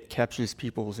way that captures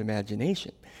people's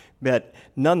imagination. But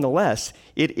nonetheless,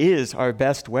 it is our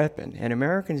best weapon. And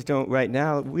Americans don't right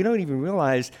now, we don't even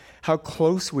realize how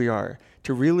close we are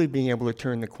to really being able to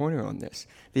turn the corner on this.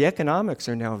 The economics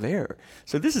are now there.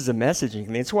 So this is a messaging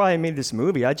thing. That's why I made this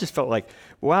movie. I just felt like,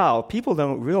 wow, people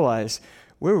don't realize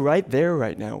we're right there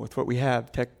right now with what we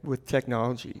have with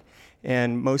technology.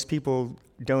 And most people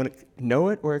don't know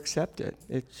it or accept it.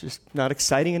 It's just not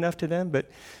exciting enough to them. But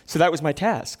so that was my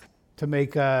task. To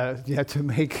make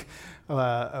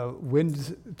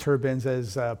wind turbines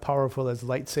as powerful as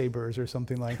lightsabers or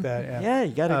something like that. Yeah, yeah,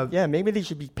 you gotta. Maybe they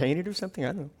should be painted or something. I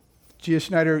don't know. Gia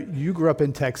Schneider, you grew up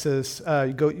in Texas.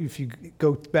 If you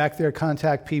go back there,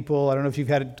 contact people. I don't know if you've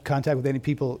had contact with any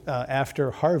people after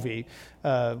Harvey.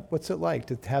 What's it like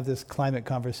to have this climate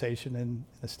conversation in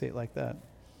a state like that?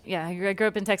 Yeah, I grew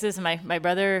up in Texas, and my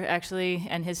brother actually,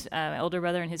 and his my older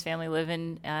brother and his family live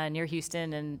in near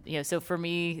Houston, and so for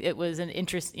me it was an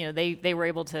interest. They were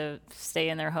able to stay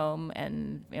in their home,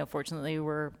 and fortunately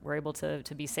we're able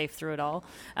to be safe through it all.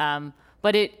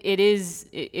 But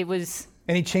it was.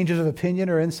 Any changes of opinion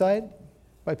or insight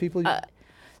by people?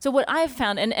 So what I've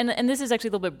found, and this is actually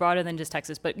a little bit broader than just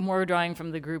Texas, but more drawing from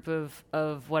the group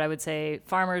of what I would say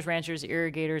farmers, ranchers,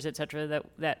 irrigators, et cetera,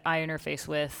 that I interface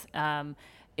with,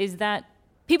 is that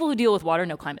people who deal with water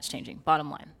know climate's changing,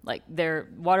 bottom line. Like, their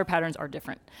water patterns are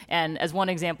different. And as one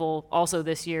example, also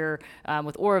this year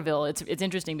with Oroville, it's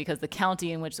interesting because the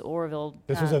county in which Oroville...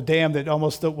 This was a dam that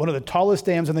one of the tallest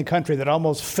dams in the country that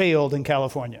almost failed in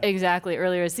California. Exactly.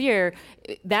 Earlier this year,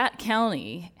 that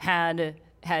county had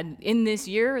in this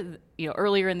year,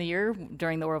 earlier in the year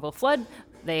during the Oroville flood,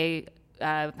 they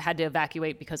had to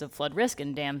evacuate because of flood risk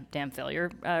and dam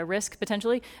failure risk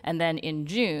potentially. And then in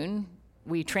June,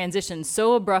 we transitioned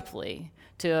so abruptly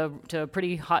to a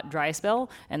pretty hot dry spell,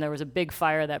 and there was a big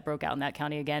fire that broke out in that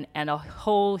county again, and a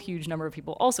whole huge number of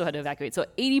people also had to evacuate. So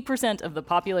 80% of the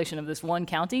population of this one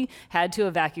county had to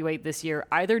evacuate this year,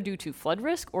 either due to flood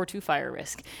risk or to fire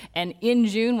risk. And in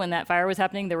June, when that fire was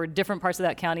happening, there were different parts of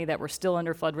that county that were still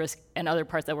under flood risk and other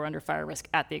parts that were under fire risk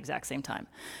at the exact same time.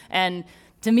 And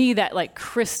to me, that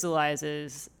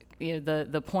crystallizes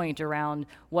the point around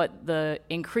what the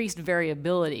increased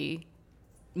variability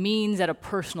means at a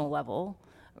personal level,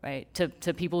 right,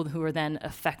 to people who are then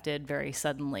affected very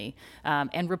suddenly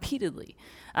and repeatedly.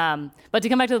 But to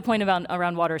come back to the point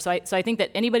around water, so I think that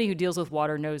anybody who deals with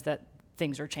water knows that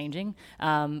things are changing.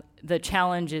 The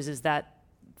challenge is that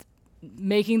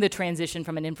making the transition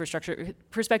from an infrastructure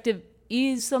perspective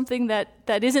is something that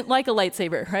isn't like a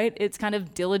lightsaber, right? It's kind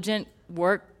of diligent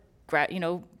work,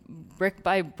 brick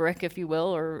by brick, if you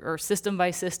will, or system by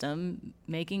system,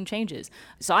 making changes.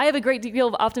 So I have a great deal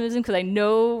of optimism because I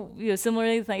know,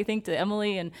 similarly, I think to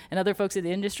Emily and other folks in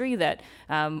the industry, that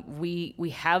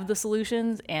we have the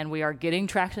solutions and we are getting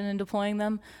traction in deploying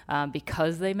them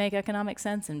because they make economic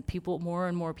sense, and more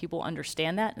and more people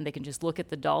understand that, and they can just look at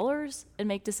the dollars and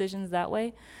make decisions that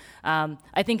way.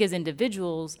 I think as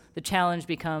individuals, the challenge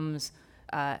becomes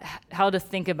how to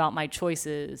think about my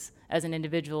choices as an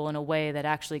individual in a way that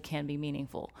actually can be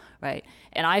meaningful, right?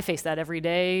 And I face that every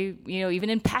day, even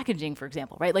in packaging, for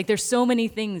example, right? Like, there's so many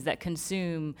things that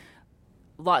consume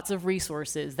lots of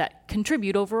resources that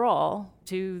contribute overall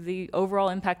to the overall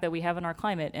impact that we have on our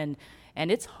climate, and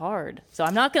it's hard. So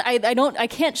I'm not gonna, I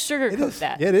can't sugarcoat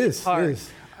that. It is. It's hard. It is.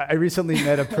 I recently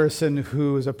met a person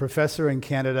who is a professor in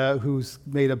Canada who's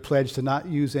made a pledge to not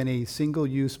use any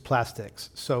single-use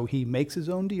plastics. So he makes his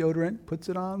own deodorant, puts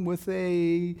it on with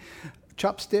a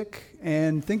chopstick,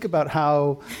 and think about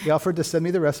how he offered to send me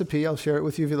the recipe. I'll share it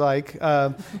with you if you like.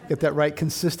 Get that right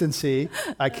consistency.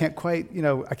 I can't quite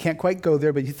go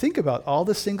there, but you think about all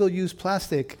the single-use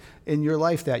plastic in your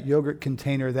life, that yogurt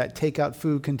container, that takeout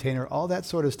food container, all that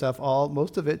sort of stuff,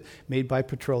 most of it made by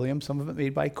petroleum, some of it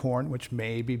made by corn, which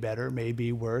may be better, may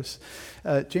be worse.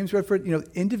 James Redford,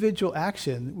 individual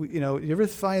action, you ever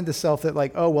find the self that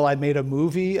I made a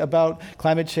movie about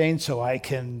climate change so I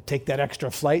can take that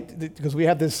extra flight? Because we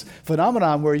have this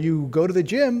phenomenon where you go to the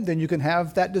gym, then you can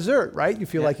have that dessert, right? You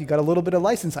feel like you got a little bit of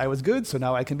license. I was good, so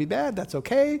now I can be bad. That's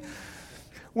okay.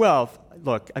 Well,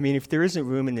 look, if there isn't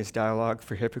room in this dialogue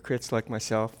for hypocrites like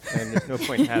myself, then there's no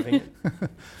point in having it.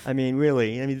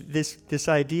 Really, this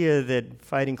idea that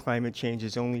fighting climate change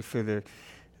is only for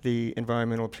the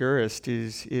environmental purist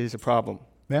is a problem.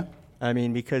 Yeah.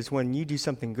 Because when you do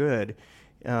something good,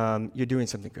 you're doing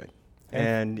something good. Yeah.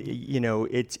 And,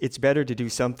 it's better to do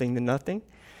something than nothing.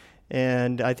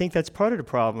 And I think that's part of the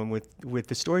problem with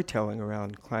the storytelling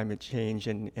around climate change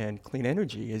and clean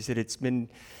energy, is that it's been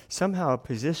somehow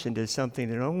positioned as something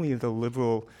that only the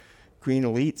liberal green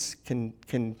elites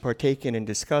can partake in and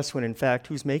discuss, when in fact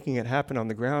who's making it happen on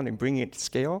the ground and bringing it to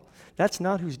scale, that's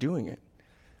not who's doing it.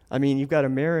 I mean, you've got a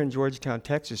mayor in Georgetown,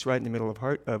 Texas, right in the middle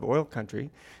of oil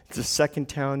country. It's the second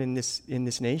town in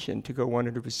this nation to go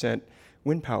 100%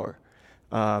 wind power.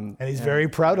 And he's very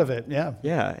proud of it, yeah.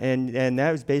 Yeah, and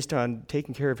that was based on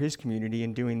taking care of his community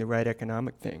and doing the right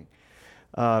economic thing.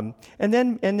 And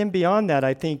then beyond that,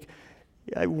 I think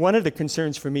one of the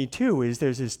concerns for me too is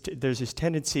there's this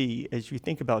tendency, as you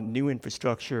think about new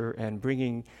infrastructure and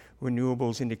bringing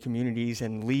renewables into communities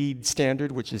and LEED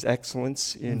standard, which is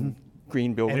excellence in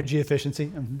green building. Energy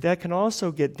efficiency. That can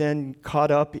also get then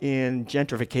caught up in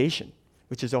gentrification,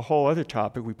 which is a whole other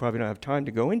topic we probably don't have time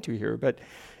to go into here. But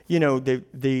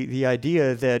the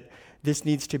idea that this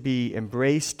needs to be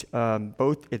embraced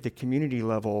both at the community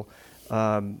level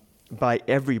by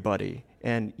everybody,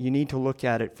 and you need to look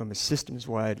at it from a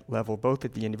systems-wide level, both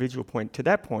at the individual point. To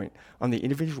that point, on the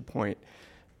individual point,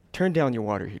 turn down your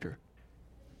water heater.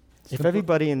 If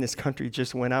everybody in this country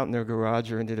just went out in their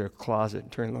garage or into their closet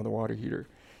and turned on the water heater,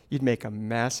 you'd make a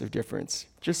massive difference.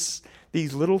 Just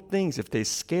these little things, if they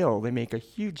scale, they make a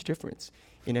huge difference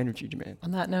in energy demand.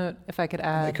 On that note, if I could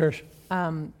add, Kirsch.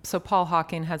 So Paul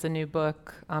Hawking has a new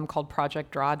book called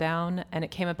Project Drawdown, and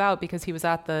it came about because he was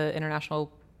at the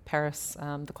International Paris,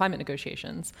 the climate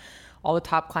negotiations, all the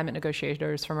top climate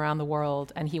negotiators from around the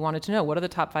world, and he wanted to know, what are the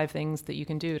top 5 things that you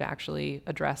can do to actually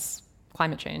address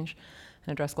climate change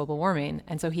and address global warming?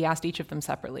 And so he asked each of them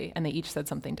separately, and they each said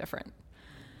something different.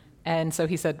 And so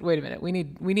he said, wait a minute, we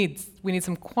need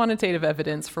some quantitative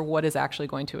evidence for what is actually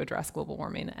going to address global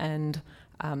warming. And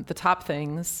the top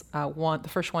things, the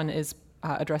first one is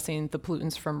addressing the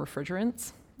pollutants from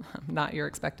refrigerants, not your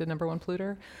expected number one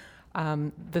polluter.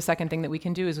 The second thing that we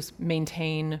can do is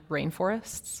maintain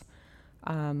rainforests.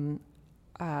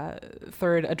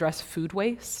 Third, address food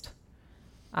waste.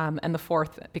 And the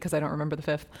fourth, because I don't remember the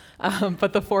fifth,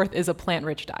 but the fourth is a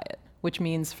plant-rich diet, which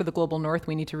means for the global north,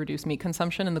 we need to reduce meat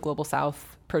consumption, and the global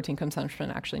south, protein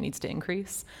consumption actually needs to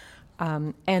increase.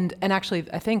 And actually,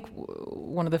 I think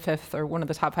one of the fifth or one of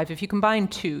the top 5, if you combine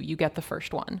 2, you get the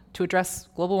first one. To address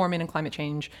global warming and climate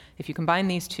change, if you combine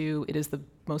these 2, it is the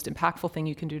most impactful thing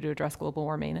you can do to address global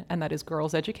warming, and that is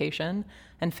girls' education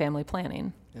and family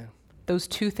planning. Yeah. Those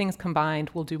 2 things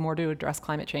combined will do more to address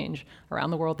climate change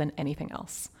around the world than anything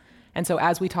else. And so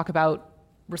as we talk about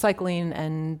recycling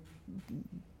and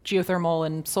geothermal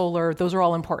and solar, those are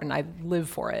all important. I live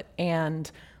for it. And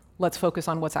let's focus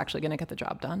on what's actually going to get the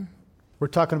job done. We're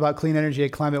talking about clean energy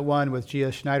at Climate One with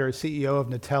Gia Schneider, CEO of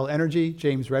Natel Energy,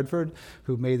 James Redford,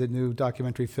 who made the new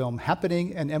documentary film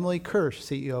Happening, and Emily Kirsch,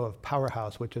 CEO of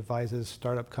Powerhouse, which advises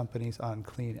startup companies on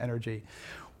clean energy.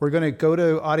 We're going to go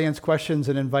to audience questions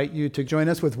and invite you to join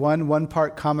us with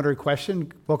one-part comment or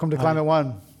question. Welcome to Climate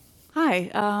One.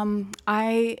 Hi,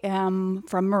 I am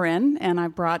from Marin, and I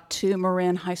brought 2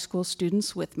 Marin high school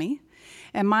students with me.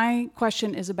 And my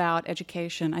question is about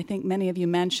education. I think many of you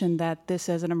mentioned that this,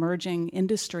 as an emerging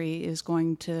industry, is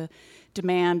going to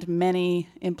demand many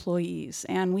employees.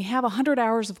 And we have 100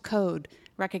 hours of code,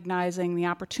 recognizing the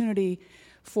opportunity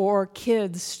for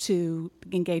kids to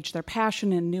engage their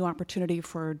passion and new opportunity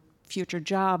for future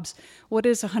jobs. What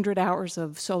does 100 hours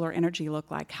of solar energy look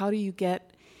like? How do you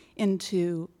get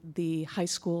into the high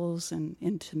schools and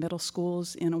into middle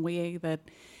schools in a way that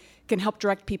can help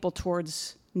direct people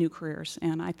towards new careers?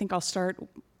 And I think I'll start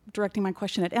directing my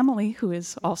question at Emily, who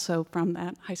is also from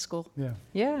that high school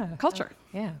culture.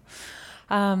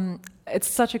 It's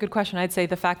such a good question. I'd say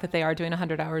the fact that they are doing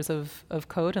 100 hours of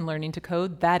code and learning to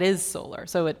code, that is solar.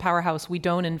 So at Powerhouse, we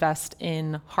don't invest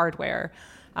in hardware.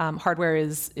 Hardware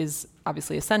is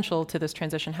obviously essential to this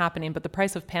transition happening, but the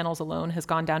price of panels alone has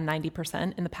gone down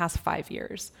 90% in the past 5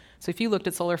 years. So if you looked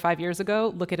at solar 5 years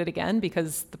ago, look at it again,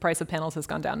 because the price of panels has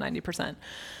gone down 90%.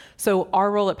 So our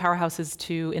role at Powerhouse is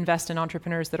to invest in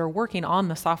entrepreneurs that are working on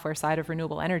the software side of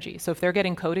renewable energy. So if they're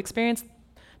getting code experience,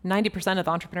 90% of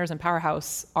the entrepreneurs in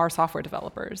Powerhouse are software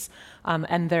developers,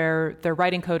 and they're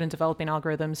writing code and developing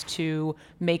algorithms to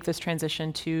make this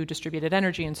transition to distributed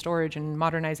energy and storage and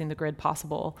modernizing the grid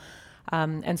possible.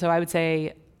 And so I would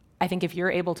say, I think if you're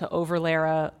able to overlay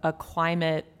a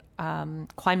climate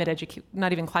education,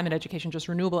 not even climate education, just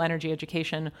renewable energy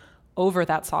education over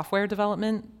that software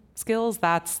development skills,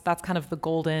 that's kind of the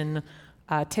golden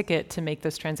ticket to make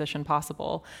this transition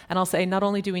possible. And I'll say, not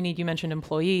only do we need, you mentioned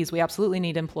employees, we absolutely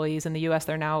need employees. In the US,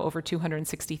 there are now over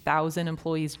 260,000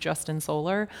 employees just in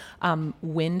solar.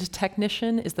 Wind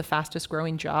technician is the fastest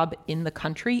growing job in the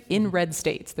country in red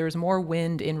states. There's more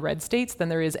wind in red states than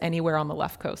there is anywhere on the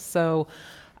left coast. So,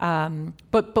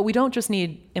 but we don't just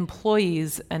need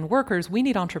employees and workers, we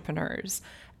need entrepreneurs.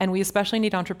 And we especially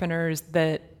need entrepreneurs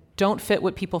that don't fit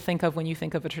what people think of when you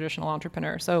think of a traditional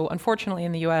entrepreneur. So unfortunately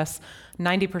in the US,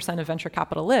 90% of venture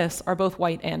capitalists are both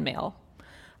white and male.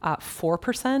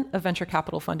 4% of venture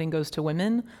capital funding goes to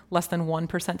women, less than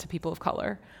 1% to people of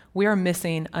color. We are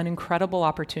missing an incredible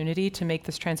opportunity to make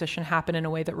this transition happen in a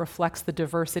way that reflects the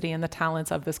diversity and the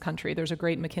talents of this country. There's a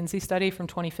great McKinsey study from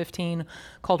 2015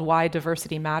 called Why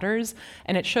Diversity Matters,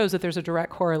 and it shows that there's a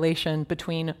direct correlation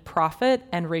between profit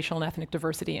and racial and ethnic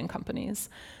diversity in companies.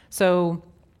 So,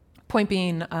 point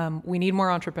being, we need more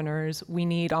entrepreneurs. We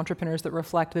need entrepreneurs that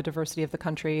reflect the diversity of the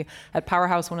country. At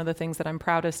Powerhouse, one of the things that I'm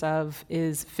proudest of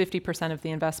is 50% of the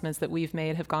investments that we've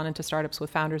made have gone into startups with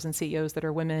founders and CEOs that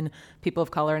are women, people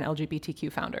of color, and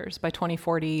LGBTQ founders. By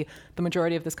 2040, the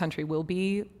majority of this country will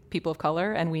be people of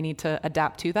color, and we need to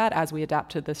adapt to that as we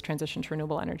adapt to this transition to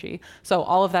renewable energy. So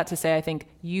all of that to say, I think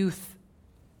youth,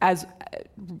 as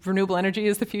renewable energy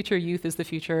is the future, youth is the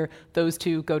future, those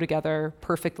two go together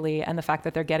perfectly. And the fact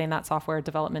that they're getting that software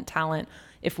development talent,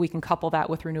 if we can couple that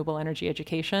with renewable energy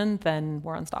education, then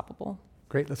we're unstoppable.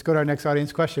 Great. Let's go to our next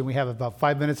audience question. We have about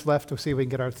 5 minutes left. We'll see if we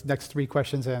can get our next 3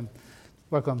 questions in.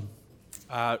 Welcome.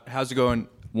 How's it going?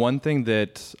 One thing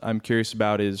that I'm curious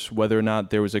about is whether or not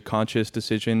there was a conscious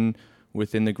decision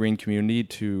within the green community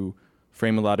to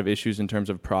frame a lot of issues in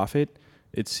terms of profit.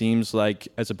 It seems like,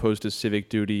 as opposed to civic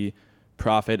duty,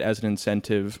 profit as an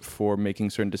incentive for making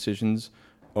certain decisions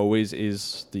always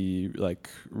is the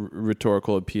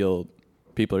rhetorical appeal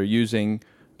people are using.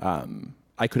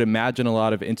 I could imagine a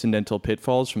lot of incidental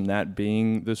pitfalls from that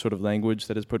being the sort of language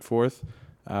that is put forth.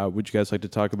 Would you guys like to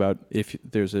talk about if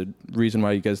there's a reason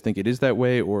why you guys think it is that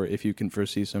way, or if you can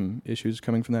foresee some issues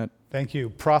coming from that? Thank you.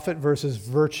 Profit versus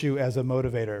virtue as a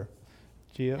motivator.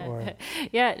 Gia or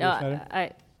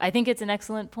I think it's an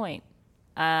excellent point.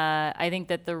 I think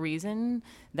that the reason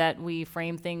that we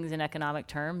frame things in economic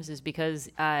terms is because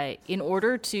in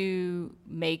order to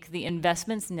make the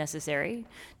investments necessary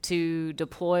to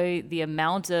deploy the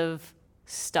amount of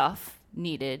stuff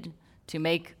needed to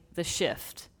make the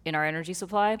shift in our energy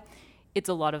supply, it's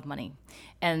a lot of money.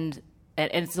 And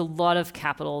it's a lot of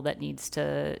capital that needs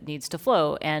to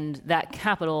flow, and that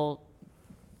capital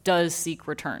does seek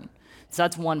return. So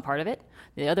that's one part of it.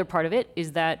 The other part of it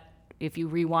is that if you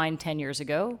rewind 10 years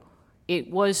ago,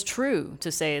 it was true to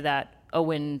say that a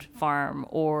wind farm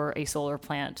or a solar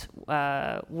plant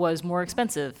was more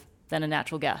expensive than a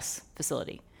natural gas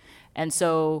facility. And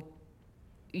so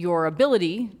your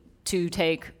ability to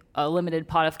take a limited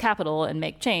pot of capital and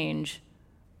make change,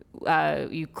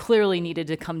 you clearly needed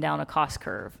to come down a cost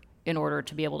curve in order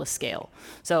to be able to scale.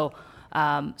 So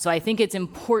I think it's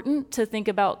important to think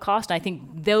about cost. I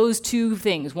think those two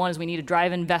things, one is we need to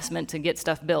drive investment to get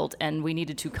stuff built, and we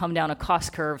needed to come down a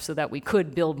cost curve so that we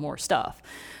could build more stuff,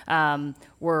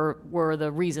 were the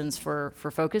reasons for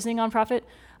focusing on profit.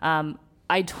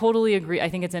 I totally agree. I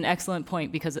think it's an excellent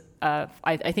point because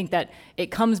I think that it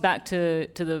comes back to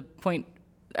the point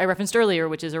I referenced earlier,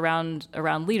 which is around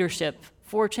leadership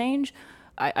for change.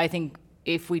 I think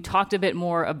if we talked a bit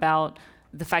more about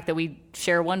the fact that we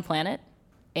share one planet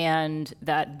and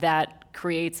that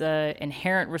creates an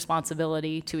inherent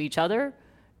responsibility to each other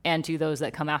and to those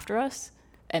that come after us,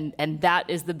 and that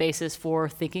is the basis for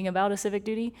thinking about a civic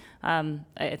duty,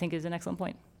 I think is an excellent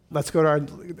point. Let's go to our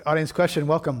audience question.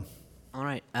 Welcome. All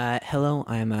right. Hello,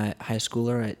 I'm a high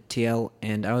schooler at TL,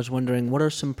 and I was wondering, what are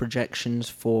some projections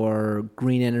for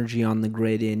green energy on the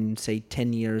grid in, say,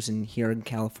 10 years here in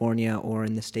California or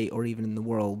in the state or even in the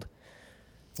world?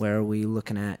 Where are we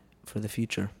looking at for the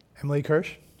future? Emily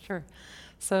Kirsch? Sure.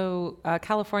 So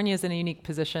California is in a unique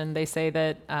position. They say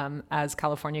that as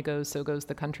California goes, so goes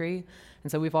the country.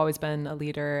 And so we've always been a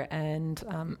leader. And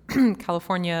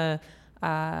California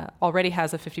already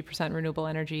has a 50% renewable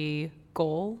energy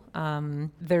goal.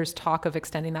 There's talk of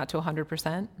extending that to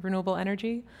 100% renewable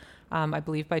energy, I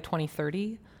believe by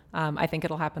 2030. I think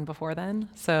it'll happen before then.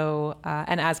 So,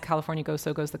 and as California goes,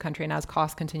 so goes the country. And as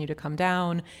costs continue to come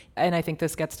down, and I think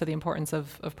this gets to the importance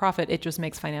of profit, it just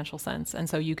makes financial sense. And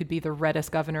so you could be the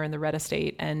reddest governor in the reddest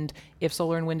state. And if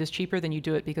solar and wind is cheaper, then you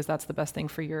do it because that's the best thing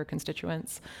for your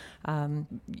constituents.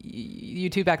 You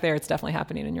two back there, it's definitely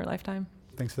happening in your lifetime.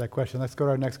 Thanks for that question. Let's go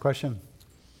to our next question.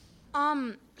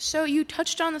 So you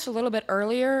touched on this a little bit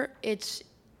earlier. It's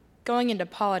going into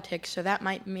politics, so that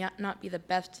might not be the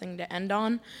best thing to end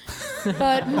on.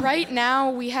 But right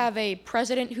now, we have a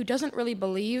president who doesn't really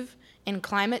believe in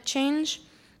climate change.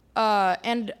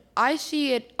 And I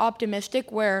see it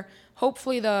optimistic where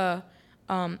hopefully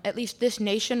at least this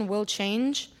nation will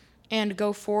change and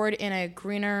go forward in a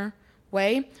greener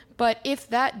way. But if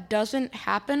that doesn't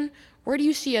happen, where do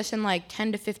you see us in like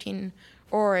 10 to 15,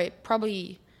 or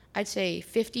probably I'd say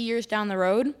 50 years down the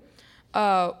road?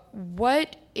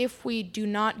 What if we do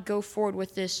not go forward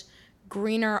with this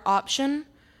greener option?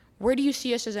 Where do you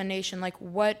see us as a nation? Like,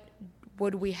 what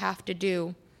would we have to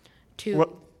do to...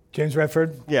 Well, James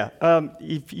Redford? Yeah.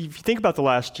 If you think about the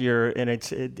last year, and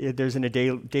there's a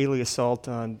daily assault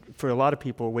on, for a lot of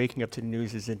people, waking up to the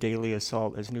news is a daily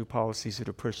assault as new policies that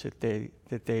are pushed that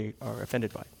they are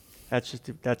offended by.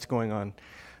 That's going on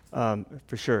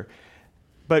for sure.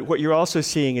 But what you're also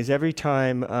seeing is every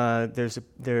time there's a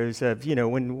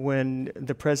when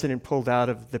the president pulled out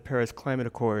of the Paris Climate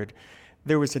Accord,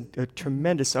 there was a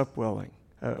tremendous upwelling,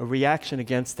 a reaction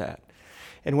against that.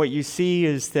 And what you see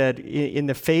is that in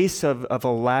the face of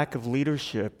a lack of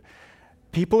leadership,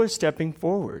 people are stepping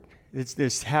forward.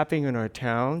 It's happening in our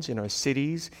towns, in our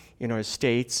cities, in our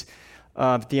states.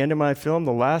 At the end of my film,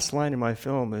 the last line in my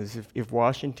film is, if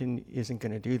Washington isn't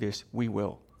going to do this, we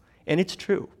will. And it's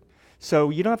true.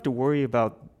 So you don't have to worry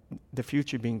about the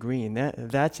future being green.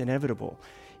 That's inevitable.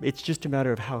 It's just a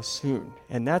matter of how soon.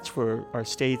 And that's where our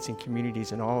states and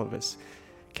communities and all of us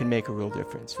can make a real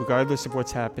difference, regardless of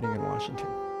what's happening in Washington.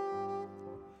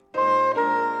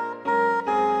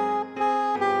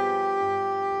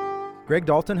 Greg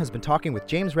Dalton has been talking with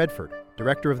James Redford,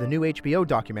 director of the new HBO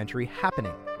documentary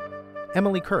Happening.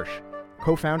 Emily Kirsch,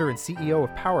 co-founder and CEO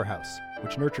of Powerhouse,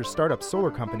 which nurtures startup solar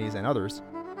companies and others.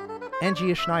 And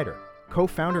Gia Schneider,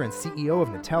 co-founder and CEO of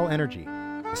Natel Energy,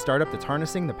 a startup that's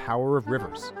harnessing the power of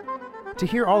rivers. To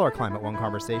hear all our Climate One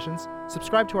conversations,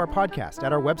 subscribe to our podcast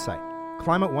at our website,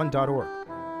 climateone.org,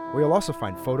 where you'll also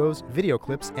find photos, video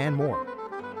clips, and more.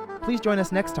 Please join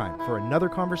us next time for another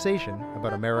conversation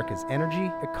about America's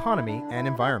energy, economy, and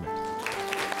environment.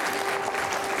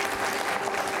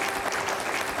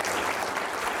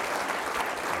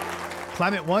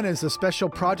 Climate One is a special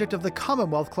project of the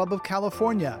Commonwealth Club of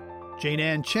California. Jane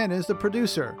Ann Chen is the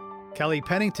producer. Kelly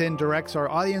Pennington directs our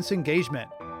audience engagement.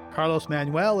 Carlos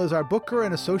Manuel is our booker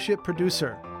and associate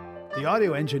producer. The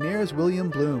audio engineer is William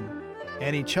Bloom.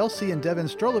 Annie Chelsea and Devin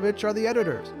Strolovich are the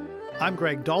editors. I'm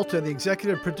Greg Dalton, the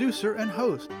executive producer and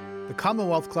host. The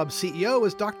Commonwealth Club CEO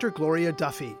is Dr. Gloria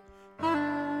Duffy.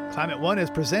 Climate One is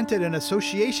presented in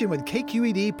association with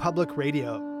KQED Public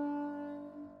Radio.